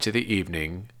and into the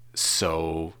evening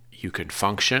so you can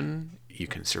function, you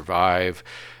can survive,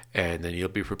 and then you'll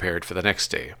be prepared for the next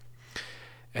day.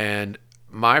 And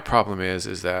my problem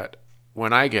is that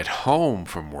when I get home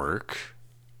from work,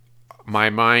 my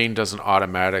mind doesn't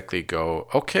automatically go,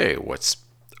 okay,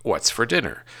 what's for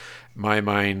dinner? My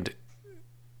mind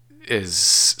is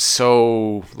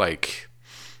so like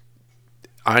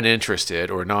uninterested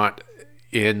or not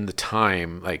in the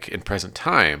time, like in present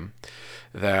time,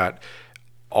 that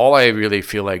all I really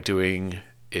feel like doing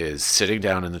is sitting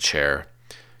down in the chair,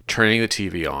 turning the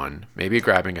TV on, maybe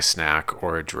grabbing a snack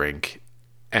or a drink,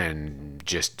 and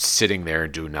just sitting there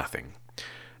and do nothing.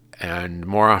 And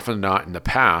more often than not in the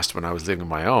past, when I was living on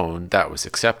my own, that was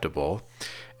acceptable.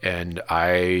 And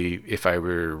if I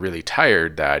were really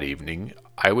tired that evening,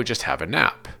 I would just have a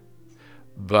nap.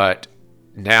 But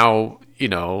now,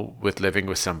 with living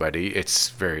with somebody, it's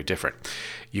very different.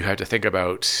 You have to think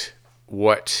about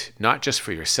what, not just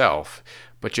for yourself,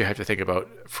 but you have to think about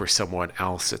for someone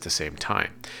else at the same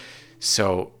time.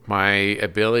 So my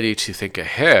ability to think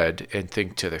ahead and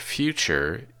think to the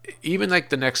future even like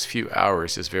the next few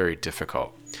hours is very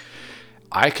difficult.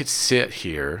 I could sit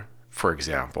here, for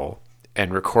example,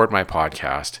 and record my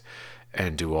podcast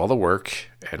and do all the work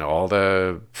and all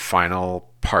the final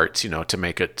parts, to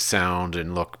make it sound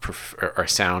and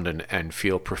and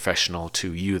feel professional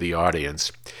to you, the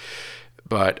audience.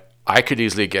 But I could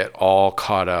easily get all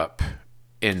caught up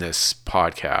in this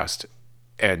podcast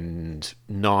and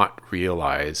not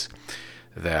realize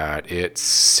that it's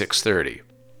 6:30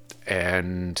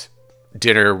 and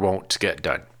dinner won't get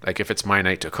done. Like if it's my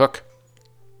night to cook,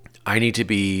 I need to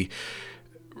be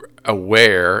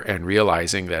aware and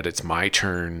realizing that it's my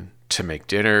turn to make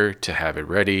dinner, to have it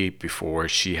ready before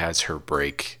she has her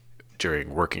break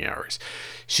during working hours.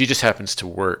 She just happens to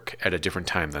work at a different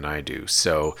time than I do.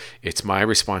 So it's my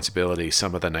responsibility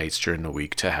some of the nights during the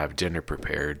week to have dinner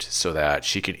prepared so that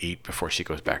she can eat before she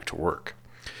goes back to work.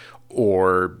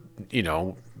 Or,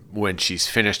 when she's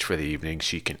finished for the evening,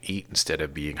 she can eat instead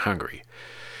of being hungry.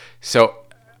 So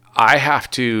I have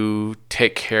to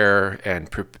take care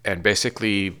and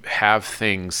basically have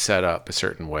things set up a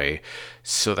certain way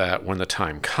so that when the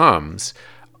time comes,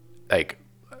 like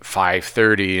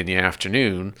 5:30 in the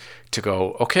afternoon, to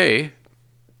go, okay,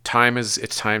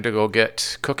 it's time to go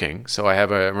get cooking. So I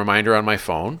have a reminder on my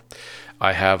phone.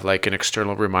 I have like an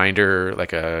external reminder,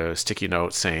 like a sticky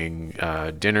note saying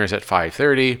dinner is at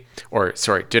 5:30, or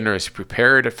sorry, dinner is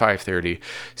prepared at 5:30.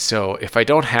 So if I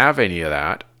don't have any of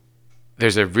that,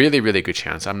 there's a really, really good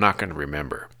chance I'm not going to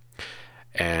remember.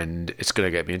 And it's going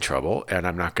to get me in trouble, and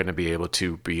I'm not going to be able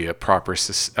to be a proper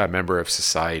member of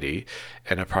society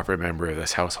and a proper member of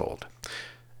this household.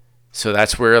 So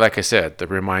that's where, like I said, the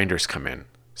reminders come in.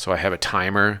 So I have a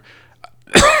timer,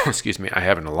 excuse me, I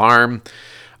have an alarm,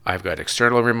 I've got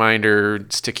external reminder,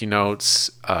 sticky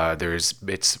notes,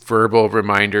 it's verbal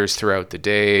reminders throughout the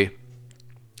day,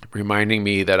 reminding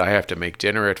me that I have to make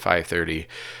dinner at 5:30,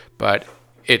 but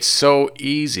it's so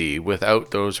easy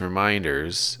without those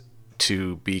reminders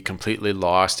to be completely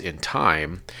lost in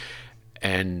time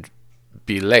and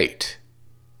be late.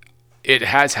 It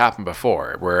has happened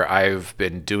before where I've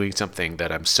been doing something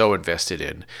that I'm so invested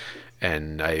in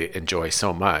and I enjoy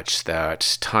so much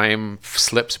that time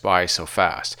slips by so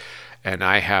fast. And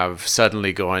I have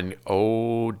suddenly gone,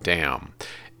 oh, damn,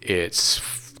 it's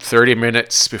 30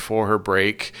 minutes before her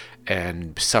break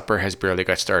and supper has barely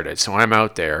got started. So I'm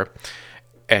out there.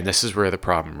 And this is where the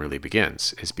problem really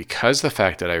begins, is because the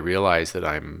fact that I realize that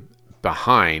I'm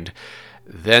behind,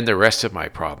 then the rest of my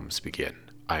problems begin.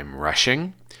 I'm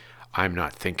rushing, I'm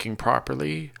not thinking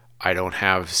properly, I don't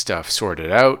have stuff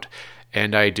sorted out,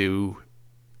 and I do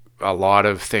a lot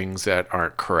of things that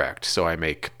aren't correct. So I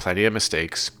make plenty of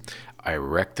mistakes. I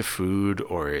wreck the food,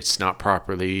 or it's not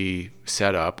properly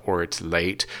set up, or it's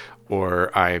late,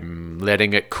 or I'm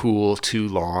letting it cool too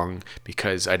long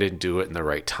because I didn't do it in the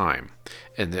right time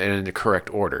and in the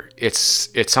correct order. It's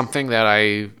something that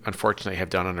I unfortunately have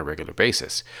done on a regular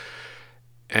basis.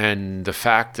 And the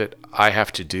fact that I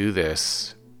have to do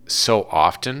this so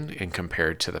often and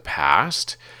compared to the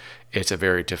past, it's a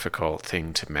very difficult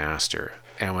thing to master.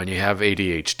 And when you have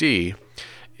ADHD,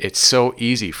 it's so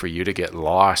easy for you to get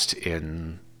lost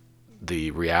in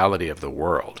the reality of the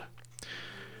world.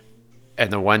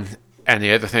 And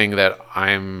the other thing that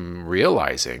I'm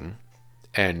realizing,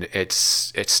 and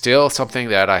it's still something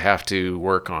that I have to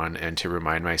work on and to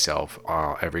remind myself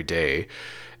every day,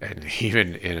 and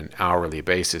even in an hourly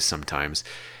basis sometimes,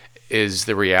 is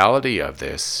the reality of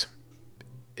this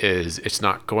is it's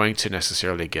not going to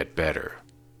necessarily get better.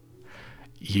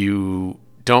 You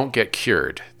don't get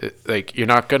cured. Like, you're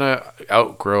not going to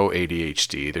outgrow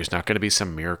ADHD. There's not going to be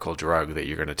some miracle drug that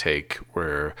you're going to take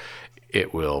where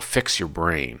it will fix your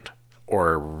brain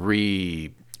or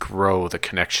regrow the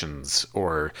connections,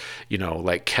 or,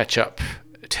 like catch up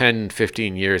 10,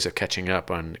 15 years of catching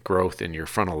up on growth in your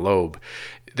frontal lobe.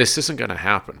 This isn't going to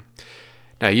happen.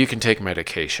 Now, you can take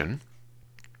medication.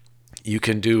 You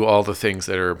can do all the things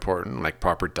that are important, like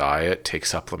proper diet, take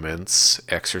supplements,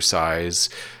 exercise,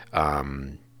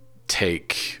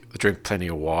 drink plenty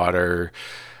of water,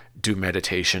 do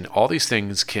meditation. All these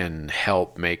things can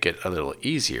help make it a little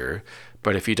easier.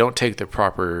 But if you don't take the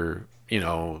proper,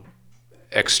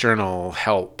 external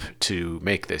help to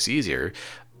make this easier,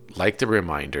 like the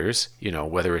reminders,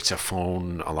 whether it's a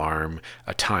phone alarm,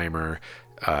 a timer,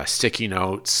 sticky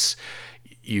notes,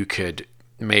 you could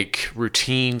make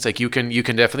routines. Like you can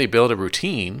definitely build a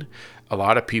routine. A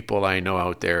lot of people I know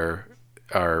out there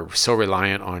are so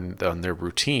reliant on their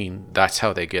routine. That's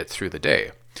how they get through the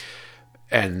day.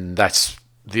 And that's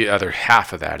the other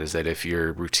half of that, is that if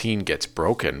your routine gets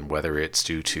broken, whether it's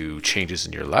due to changes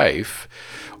in your life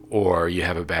or you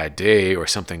have a bad day, or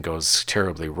something goes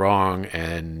terribly wrong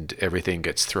and everything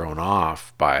gets thrown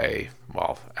off by,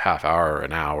 well, half hour,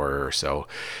 an hour or so,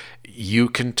 you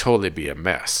can totally be a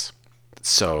mess.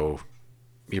 So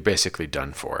you're basically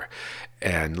done for.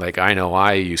 And like I know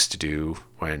I used to do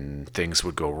when things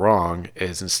would go wrong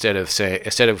is instead of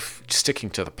sticking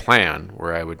to the plan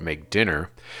where I would make dinner,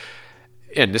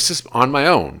 and this is on my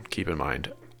own, keep in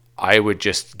mind, I would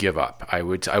just give up. I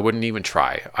wouldn't even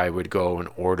try. I would go and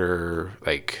order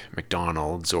like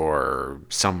McDonald's or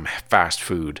some fast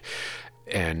food,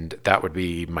 and that would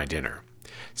be my dinner.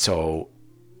 So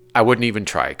I wouldn't even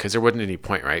try because there wasn't any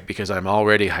point, right? Because I'm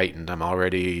already heightened. I'm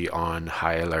already on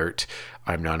high alert.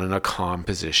 I'm not in a calm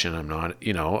position.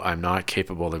 I'm not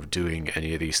capable of doing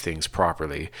any of these things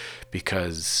properly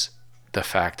because the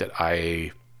fact that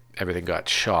everything got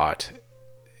shot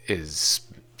is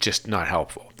just not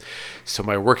helpful. So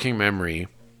my working memory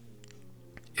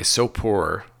is so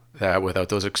poor that without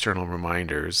those external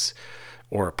reminders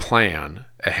or a plan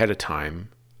ahead of time,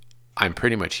 I'm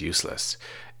pretty much useless.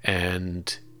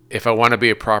 And if I want to be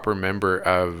a proper member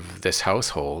of this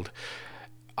household,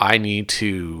 I need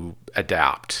to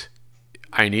adapt.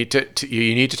 You need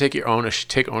to take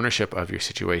ownership of your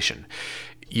situation.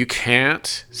 You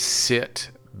can't sit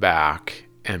back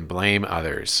and blame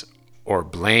others or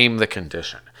blame the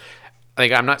condition.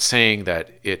 Like, I'm not saying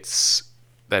that it's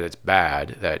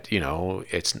bad, that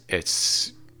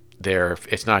it's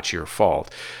not your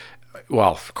fault.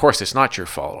 Well, of course it's not your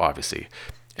fault, obviously.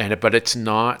 But it's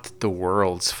not the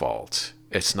world's fault.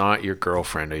 It's not your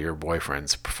girlfriend or your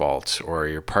boyfriend's fault or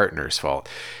your partner's fault.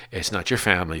 It's not your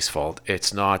family's fault.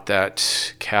 It's not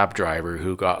that cab driver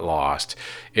who got lost.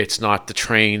 It's not the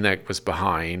train that was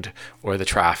behind or the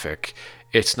traffic.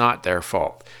 It's not their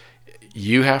fault.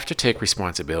 You have to take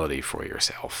responsibility for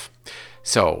yourself.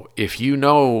 So if you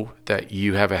know that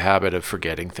you have a habit of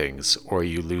forgetting things or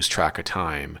you lose track of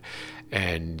time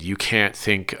and you can't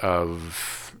think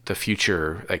of the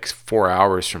future like 4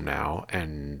 hours from now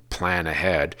and plan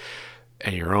ahead,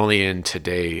 and you're only in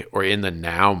today or in the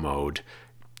now mode,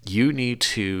 you need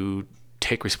to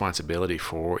take responsibility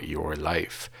for your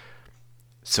life.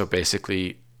 So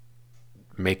basically,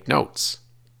 make notes,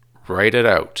 write it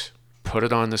out, put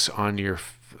it on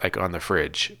the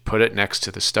fridge, put it next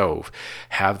to the stove,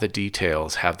 have the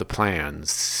details, have the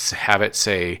plans, have it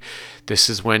say, this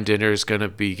is when dinner is going to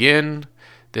begin.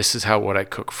 This is what I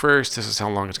cook first. This is how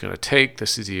long it's going to take.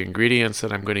 This is the ingredients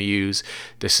that I'm going to use.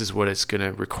 This is what it's going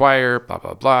to require, blah,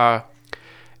 blah, blah.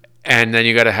 And then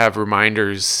you got to have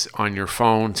reminders on your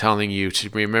phone telling you to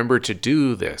remember to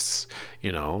do this.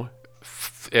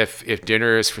 If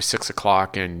dinner is for 6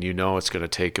 o'clock and it's going to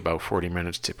take about 40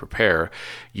 minutes to prepare,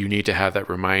 you need to have that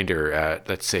reminder at,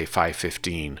 let's say,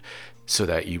 5:15, so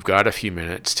that you've got a few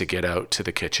minutes to get out to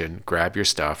the kitchen, grab your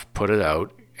stuff, put it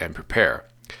out, and prepare.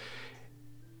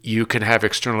 You can have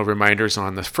external reminders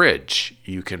on the fridge.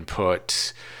 You can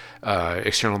put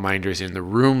external reminders in the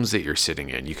rooms that you're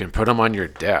sitting in. You can put them on your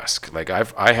desk. Like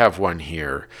I have one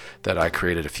here that I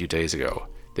created a few days ago.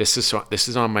 This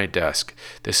is on my desk.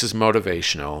 This is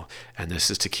motivational, and this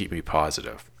is to keep me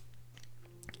positive.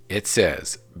 It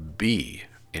says, be,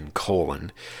 in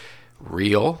colon,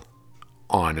 real,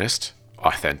 honest,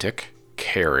 authentic,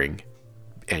 caring,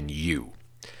 and you.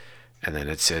 And then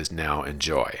it says, now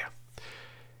enjoy.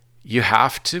 You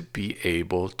have to be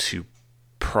able to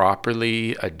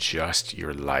properly adjust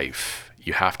your life.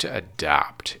 You have to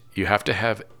adapt. You have to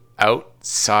have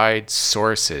outside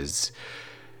sources,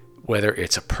 whether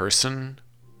it's a person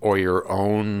or your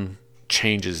own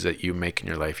changes that you make in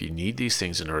your life. You need these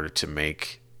things in order to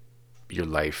make your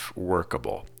life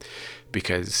workable.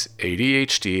 Because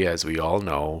ADHD, as we all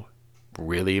know,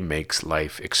 really makes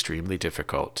life extremely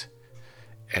difficult.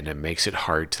 And it makes it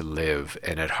hard to live,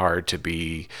 and it hard to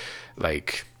be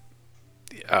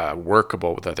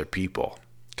workable with other people.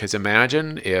 Because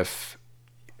imagine if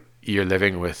you're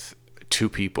living with two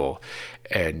people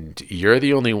and you're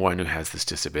the only one who has this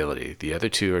disability. The other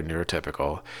two are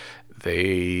neurotypical.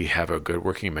 They have a good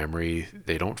working memory.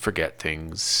 They don't forget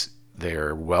things.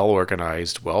 They're well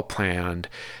organized, well planned.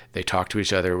 They talk to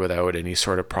each other without any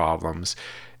sort of problems.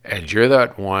 And you're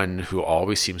that one who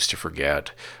always seems to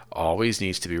forget, always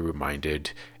needs to be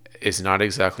reminded, is not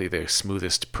exactly the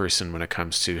smoothest person when it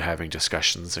comes to having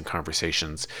discussions and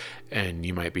conversations. And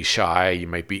you might be shy, you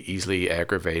might be easily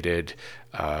aggravated,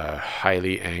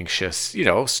 highly anxious,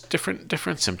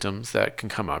 different symptoms that can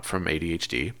come up from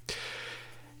ADHD.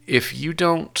 If you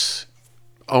don't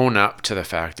own up to the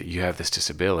fact that you have this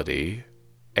disability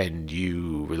and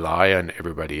you rely on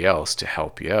everybody else to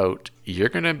help you out, you're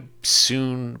going to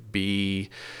soon be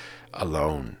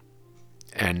alone.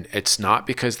 And it's not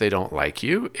because they don't like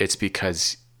you, it's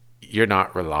because you're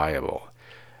not reliable.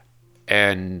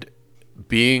 And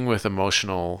being with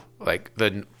emotional, like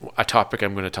a topic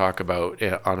I'm going to talk about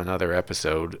on another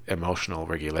episode, emotional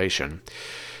regulation,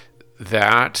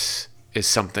 that is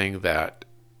something that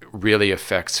really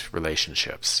affects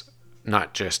relationships,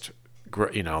 not just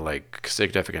like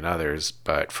significant others,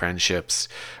 but friendships,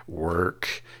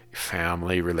 work,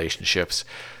 family relationships.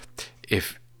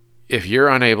 If you're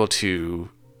unable to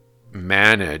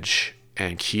manage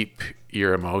and keep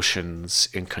your emotions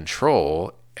in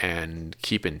control and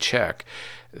keep in check,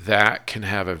 that can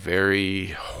have a very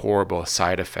horrible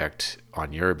side effect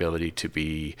on your ability to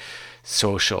be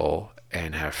social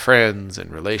and have friends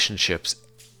and relationships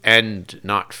and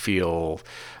not feel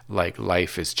like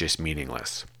life is just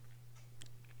meaningless.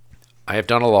 I have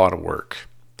done a lot of work.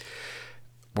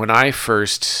 When I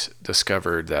first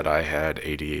discovered that I had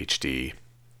ADHD,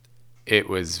 it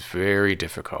was very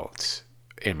difficult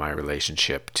in my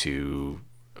relationship to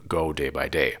go day by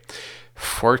day.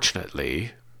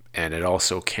 Fortunately, and it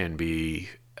also can be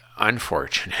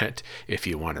unfortunate if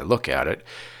you want to look at it,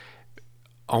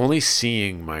 only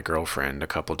seeing my girlfriend a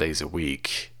couple days a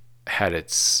week had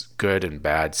its good and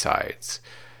bad sides.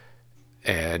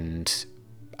 And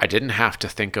I didn't have to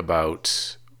think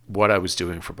about what I was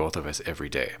doing for both of us every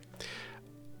day.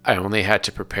 I only had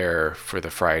to prepare for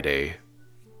the Friday,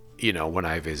 when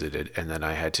I visited, and then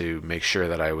I had to make sure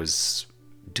that I was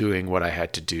doing what I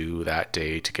had to do that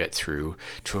day to get through,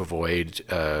 to avoid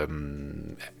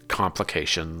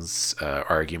complications,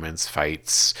 arguments,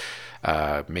 fights,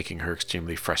 making her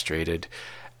extremely frustrated.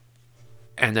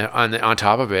 And then on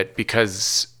top of it,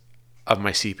 because of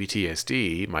my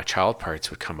CPTSD, my child parts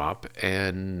would come up,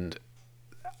 and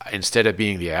instead of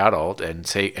being the adult and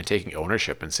taking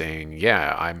ownership and saying,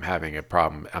 yeah, I'm having a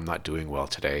problem, I'm not doing well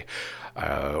today,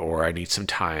 or I need some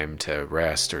time to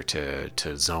rest or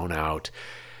to zone out,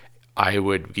 I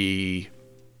would be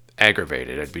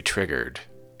aggravated, I'd be triggered,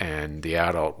 and the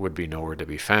adult would be nowhere to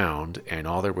be found, and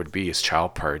all there would be is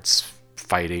child parts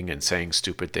fighting and saying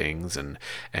stupid things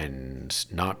and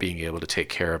not being able to take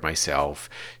care of myself.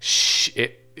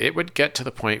 It would get to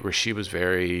the point where she was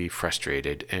very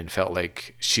frustrated and felt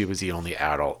like she was the only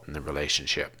adult in the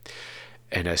relationship.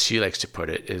 And as she likes to put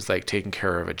it, is like taking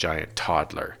care of a giant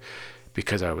toddler,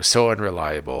 because I was so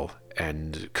unreliable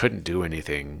and couldn't do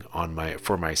anything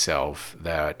for myself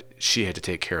that she had to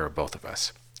take care of both of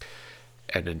us.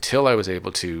 And until I was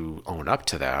able to own up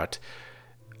to that,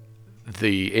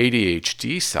 the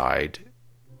ADHD side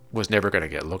was never going to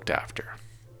get looked after.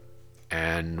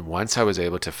 And once I was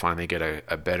able to finally get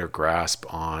a better grasp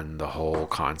on the whole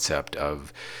concept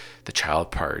of the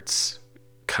child parts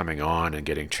coming on and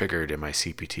getting triggered in my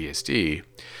CPTSD,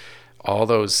 all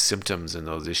those symptoms and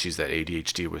those issues that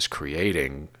ADHD was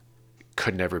creating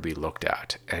could never be looked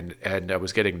at. And I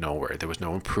was getting nowhere. There was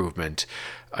no improvement.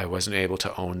 I wasn't able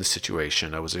to own the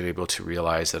situation. I wasn't able to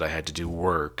realize that I had to do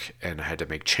work and I had to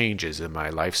make changes in my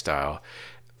lifestyle,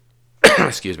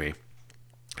 excuse me,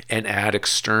 and add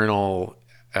external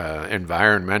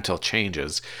environmental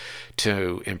changes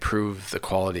to improve the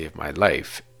quality of my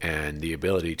life and the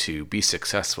ability to be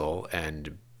successful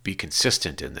and be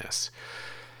consistent in this.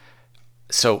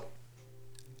 So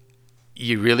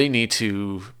you really need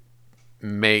to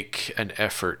make an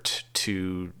effort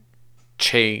to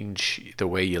change the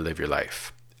way you live your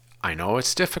life. I know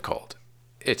it's difficult.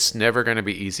 It's never going to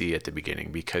be easy at the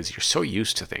beginning because you're so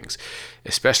used to things,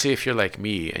 especially if you're like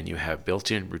me and you have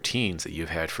built-in routines that you've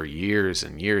had for years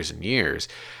and years and years.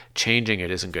 Changing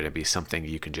it isn't going to be something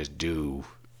you can just do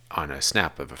on a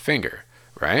snap of a finger,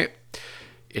 right?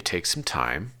 It takes some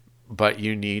time, but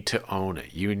you need to own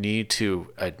it. You need to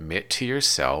admit to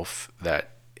yourself that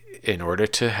in order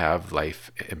to have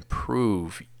life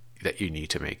improve, that you need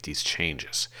to make these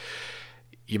changes.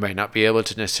 You might not be able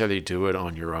to necessarily do it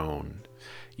on your own.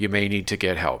 You may need to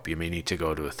get help. You may need to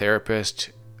go to a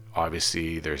therapist.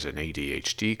 Obviously, there's an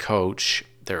ADHD coach.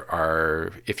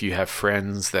 If you have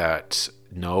friends that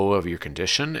know of your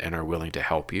condition and are willing to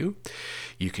help you,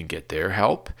 you can get their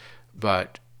help,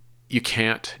 but you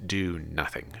can't do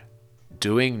nothing.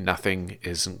 Doing nothing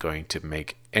isn't going to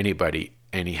make anybody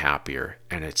any happier,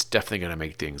 and it's definitely going to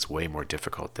make things way more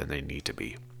difficult than they need to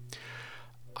be.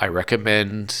 I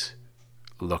recommend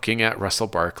looking at Russell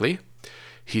Barkley.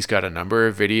 He's got a number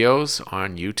of videos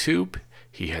on YouTube.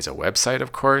 He has a website,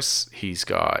 of course. He's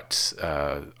got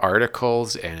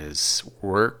articles and his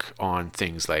work on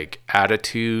things like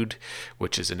Attitude,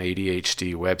 which is an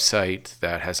ADHD website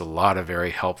that has a lot of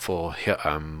very helpful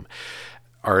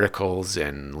articles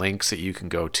and links that you can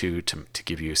go to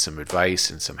give you some advice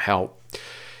and some help.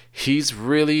 He's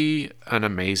really an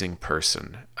amazing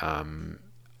person.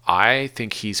 I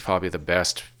think he's probably the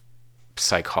best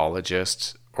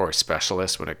psychologist or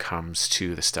specialist when it comes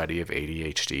to the study of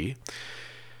ADHD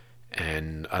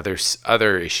and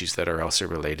other issues that are also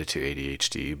related to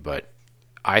ADHD. But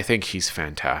I think he's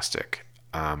fantastic.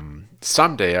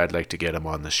 Someday I'd like to get him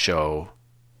on the show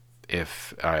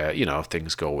if if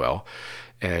things go well,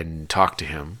 and talk to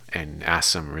him and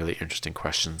ask some really interesting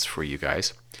questions for you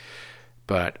guys.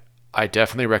 But I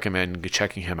definitely recommend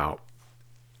checking him out.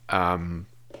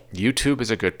 YouTube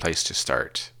is a good place to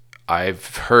start.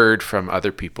 I've heard from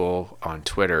other people on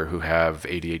Twitter who have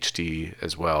ADHD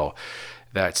as well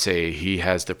that say he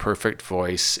has the perfect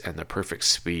voice and the perfect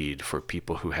speed for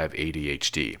people who have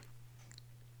ADHD.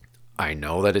 I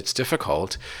know that it's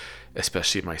difficult,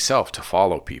 especially myself, to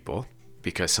follow people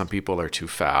because some people are too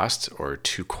fast or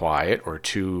too quiet or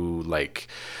too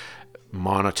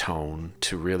monotone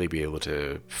to really be able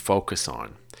to focus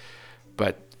on.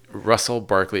 But Russell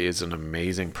Barkley is an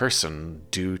amazing person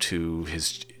due to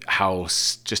how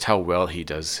well he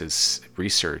does his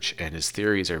research, and his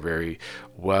theories are very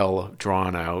well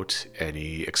drawn out and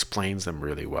he explains them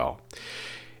really well.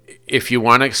 If you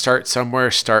want to start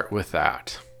somewhere, start with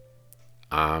that.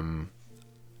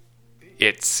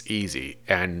 It's easy,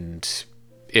 and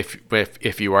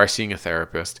if you are seeing a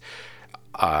therapist,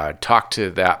 talk to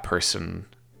that person,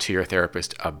 to your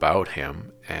therapist, about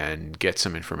him and get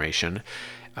some information.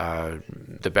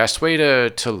 The best way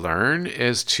to learn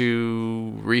is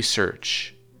to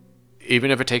research,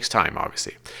 even if it takes time,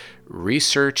 obviously.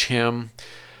 Research him,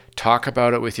 talk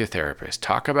about it with your therapist,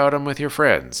 talk about him with your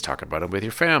friends, talk about him with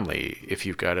your family. If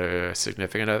you've got a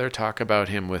significant other, talk about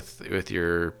him with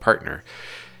your partner.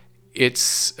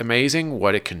 It's amazing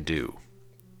what it can do.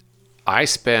 I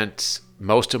spent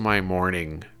most of my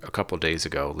morning a couple of days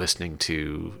ago listening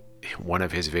to one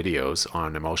of his videos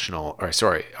on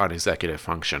on executive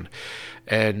function,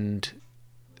 and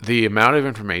the amount of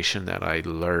information that I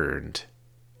learned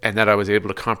and that I was able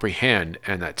to comprehend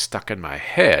and that stuck in my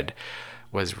head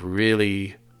was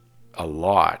really a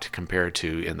lot compared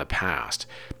to in the past.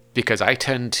 Because I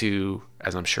tend to,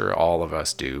 as I'm sure all of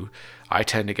us do, I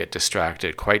tend to get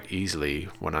distracted quite easily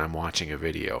when I'm watching a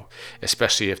video,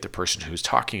 especially if the person who's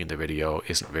talking in the video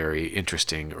isn't very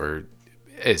interesting or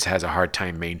has a hard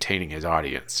time maintaining his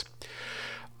audience.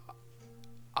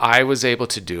 I was able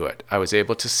to do it. I was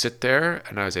able to sit there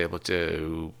and I was able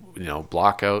to,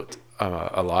 block out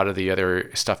a lot of the other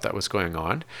stuff that was going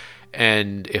on.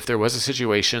 And if there was a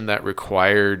situation that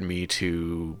required me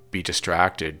to be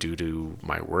distracted due to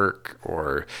my work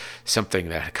or something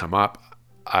that had come up,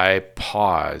 I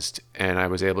paused and I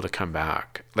was able to come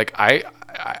back. I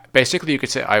basically, you could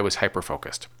say I was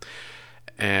hyper-focused.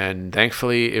 And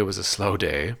thankfully, it was a slow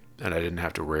day and I didn't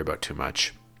have to worry about too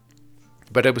much.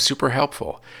 But it was super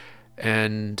helpful.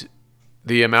 And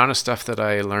the amount of stuff that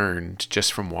I learned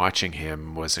just from watching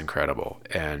him was incredible.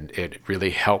 And it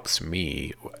really helps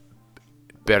me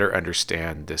better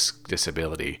understand this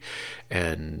disability,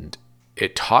 and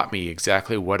it taught me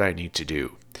exactly what I need to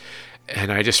do.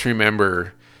 And I just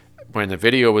remember when the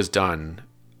video was done,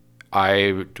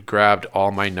 I grabbed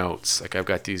all my notes. I've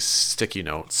got these sticky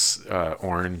notes,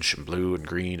 orange and blue and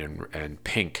green and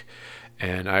pink,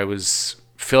 and I was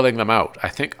filling them out. I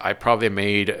think I probably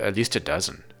made at least a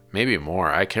dozen, maybe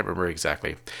more. I can't remember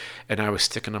exactly. And I was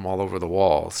sticking them all over the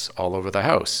walls, all over the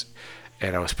house.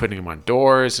 And I was putting them on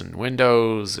doors and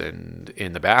windows and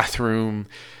in the bathroom.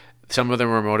 Some of them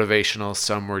were motivational.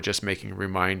 Some were just making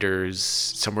reminders.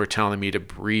 Some were telling me to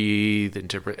breathe and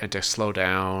to slow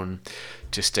down,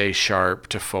 to stay sharp,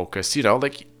 to focus.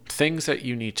 Things that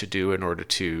you need to do in order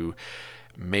to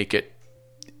make it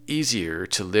easier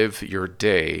to live your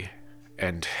day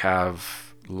and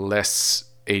have less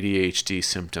ADHD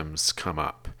symptoms come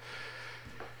up.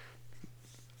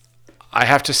 I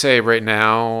have to say right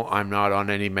now, I'm not on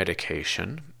any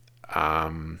medication.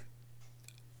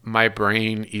 My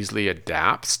brain easily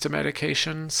adapts to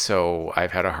medication, so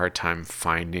I've had a hard time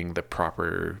finding the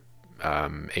proper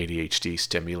ADHD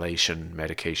stimulation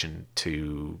medication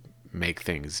to make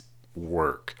things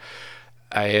work.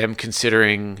 I am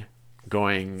considering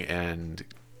going and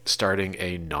starting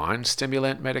a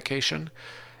non-stimulant medication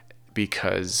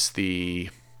because the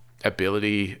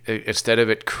ability, instead of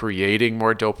it creating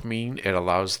more dopamine, it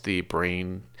allows the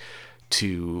brain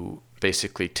to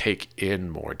basically take in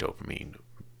more dopamine.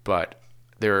 But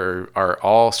there are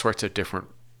all sorts of different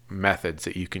methods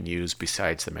that you can use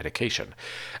besides the medication.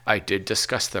 I did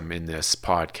discuss them in this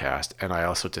podcast, and I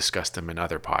also discussed them in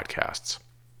other podcasts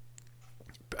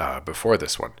before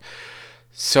this one.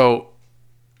 So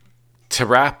to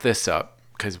wrap this up,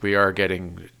 because we are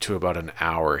getting to about an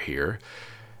hour here.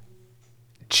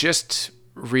 Just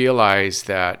realize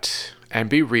that and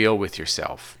be real with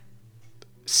yourself.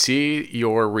 See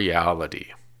your reality.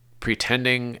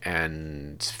 Pretending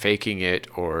and faking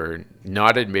it or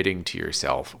not admitting to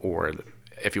yourself, or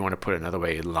if you want to put it another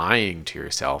way, lying to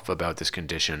yourself about this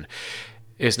condition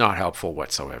is not helpful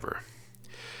whatsoever.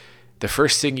 The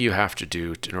first thing you have to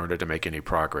do in order to make any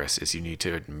progress is you need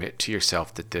to admit to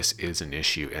yourself that this is an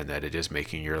issue and that it is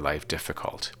making your life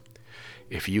difficult.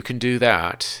 If you can do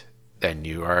that, then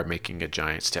you are making a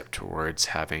giant step towards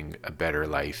having a better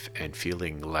life and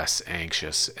feeling less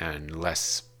anxious and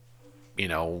less,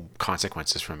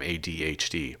 consequences from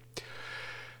ADHD.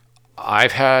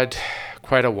 I've had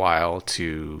quite a while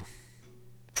to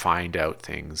find out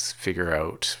things, figure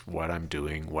out what I'm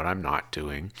doing, what I'm not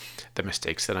doing, the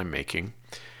mistakes that I'm making,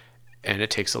 and it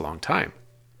takes a long time.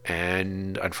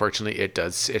 And unfortunately, it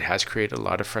has created a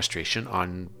lot of frustration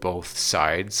on both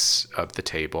sides of the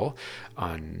table,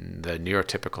 on the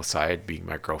neurotypical side being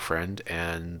my girlfriend,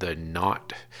 and the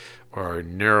not or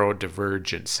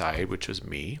neurodivergent side, which was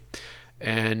me.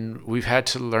 And we've had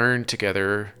to learn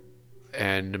together,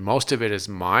 and most of it is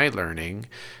my learning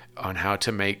on how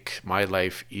to make my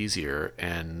life easier.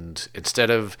 And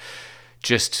instead of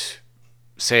just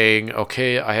saying,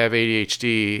 okay, I have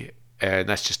ADHD and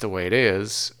that's just the way it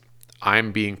is,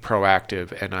 I'm being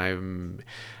proactive and I'm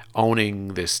owning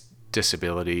this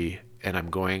disability, and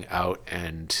I'm going out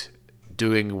and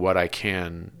doing what I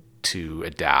can to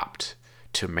adapt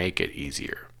to make it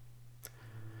easier.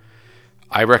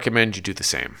 I recommend you do the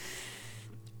same.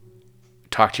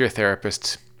 Talk to your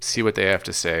therapist, see what they have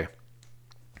to say.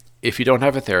 If you don't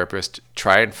have a therapist,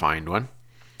 try and find one.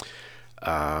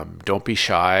 Don't be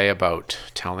shy about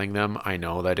telling them. I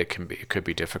know that it could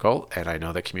be difficult, and I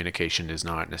know that communication is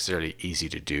not necessarily easy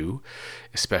to do,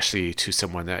 especially to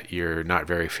someone that you're not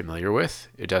very familiar with.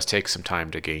 It does take some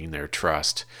time to gain their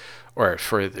trust, or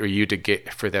for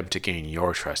them to gain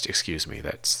your trust. Excuse me,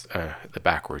 that's the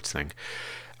backwards thing.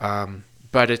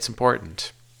 But it's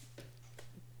important.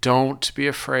 Don't be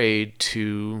afraid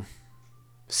to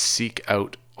seek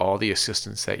out all the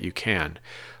assistance that you can,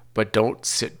 but don't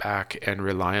sit back and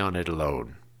rely on it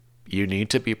alone. You need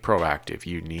to be proactive.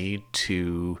 You need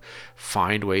to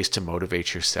find ways to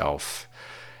motivate yourself.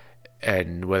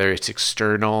 And whether it's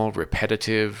external,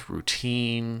 repetitive,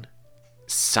 routine,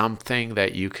 something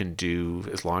that you can do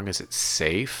as long as it's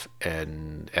safe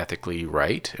and ethically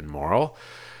right and moral,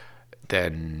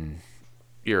 then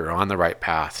you're on the right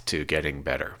path to getting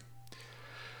better.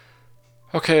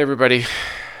 Okay, everybody.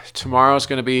 Tomorrow is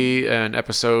going to be an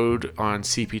episode on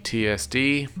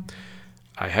CPTSD.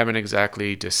 I haven't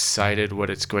exactly decided what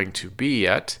it's going to be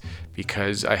yet,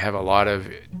 because I have a lot of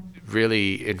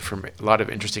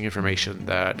interesting information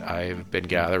that I've been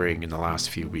gathering in the last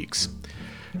few weeks.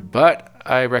 But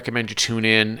I recommend you tune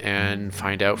in and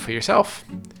find out for yourself.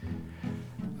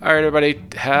 All right, everybody,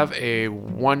 have a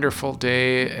wonderful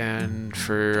day, and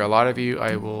for a lot of you,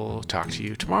 I will talk to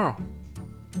you tomorrow.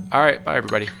 All right, bye,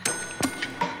 everybody.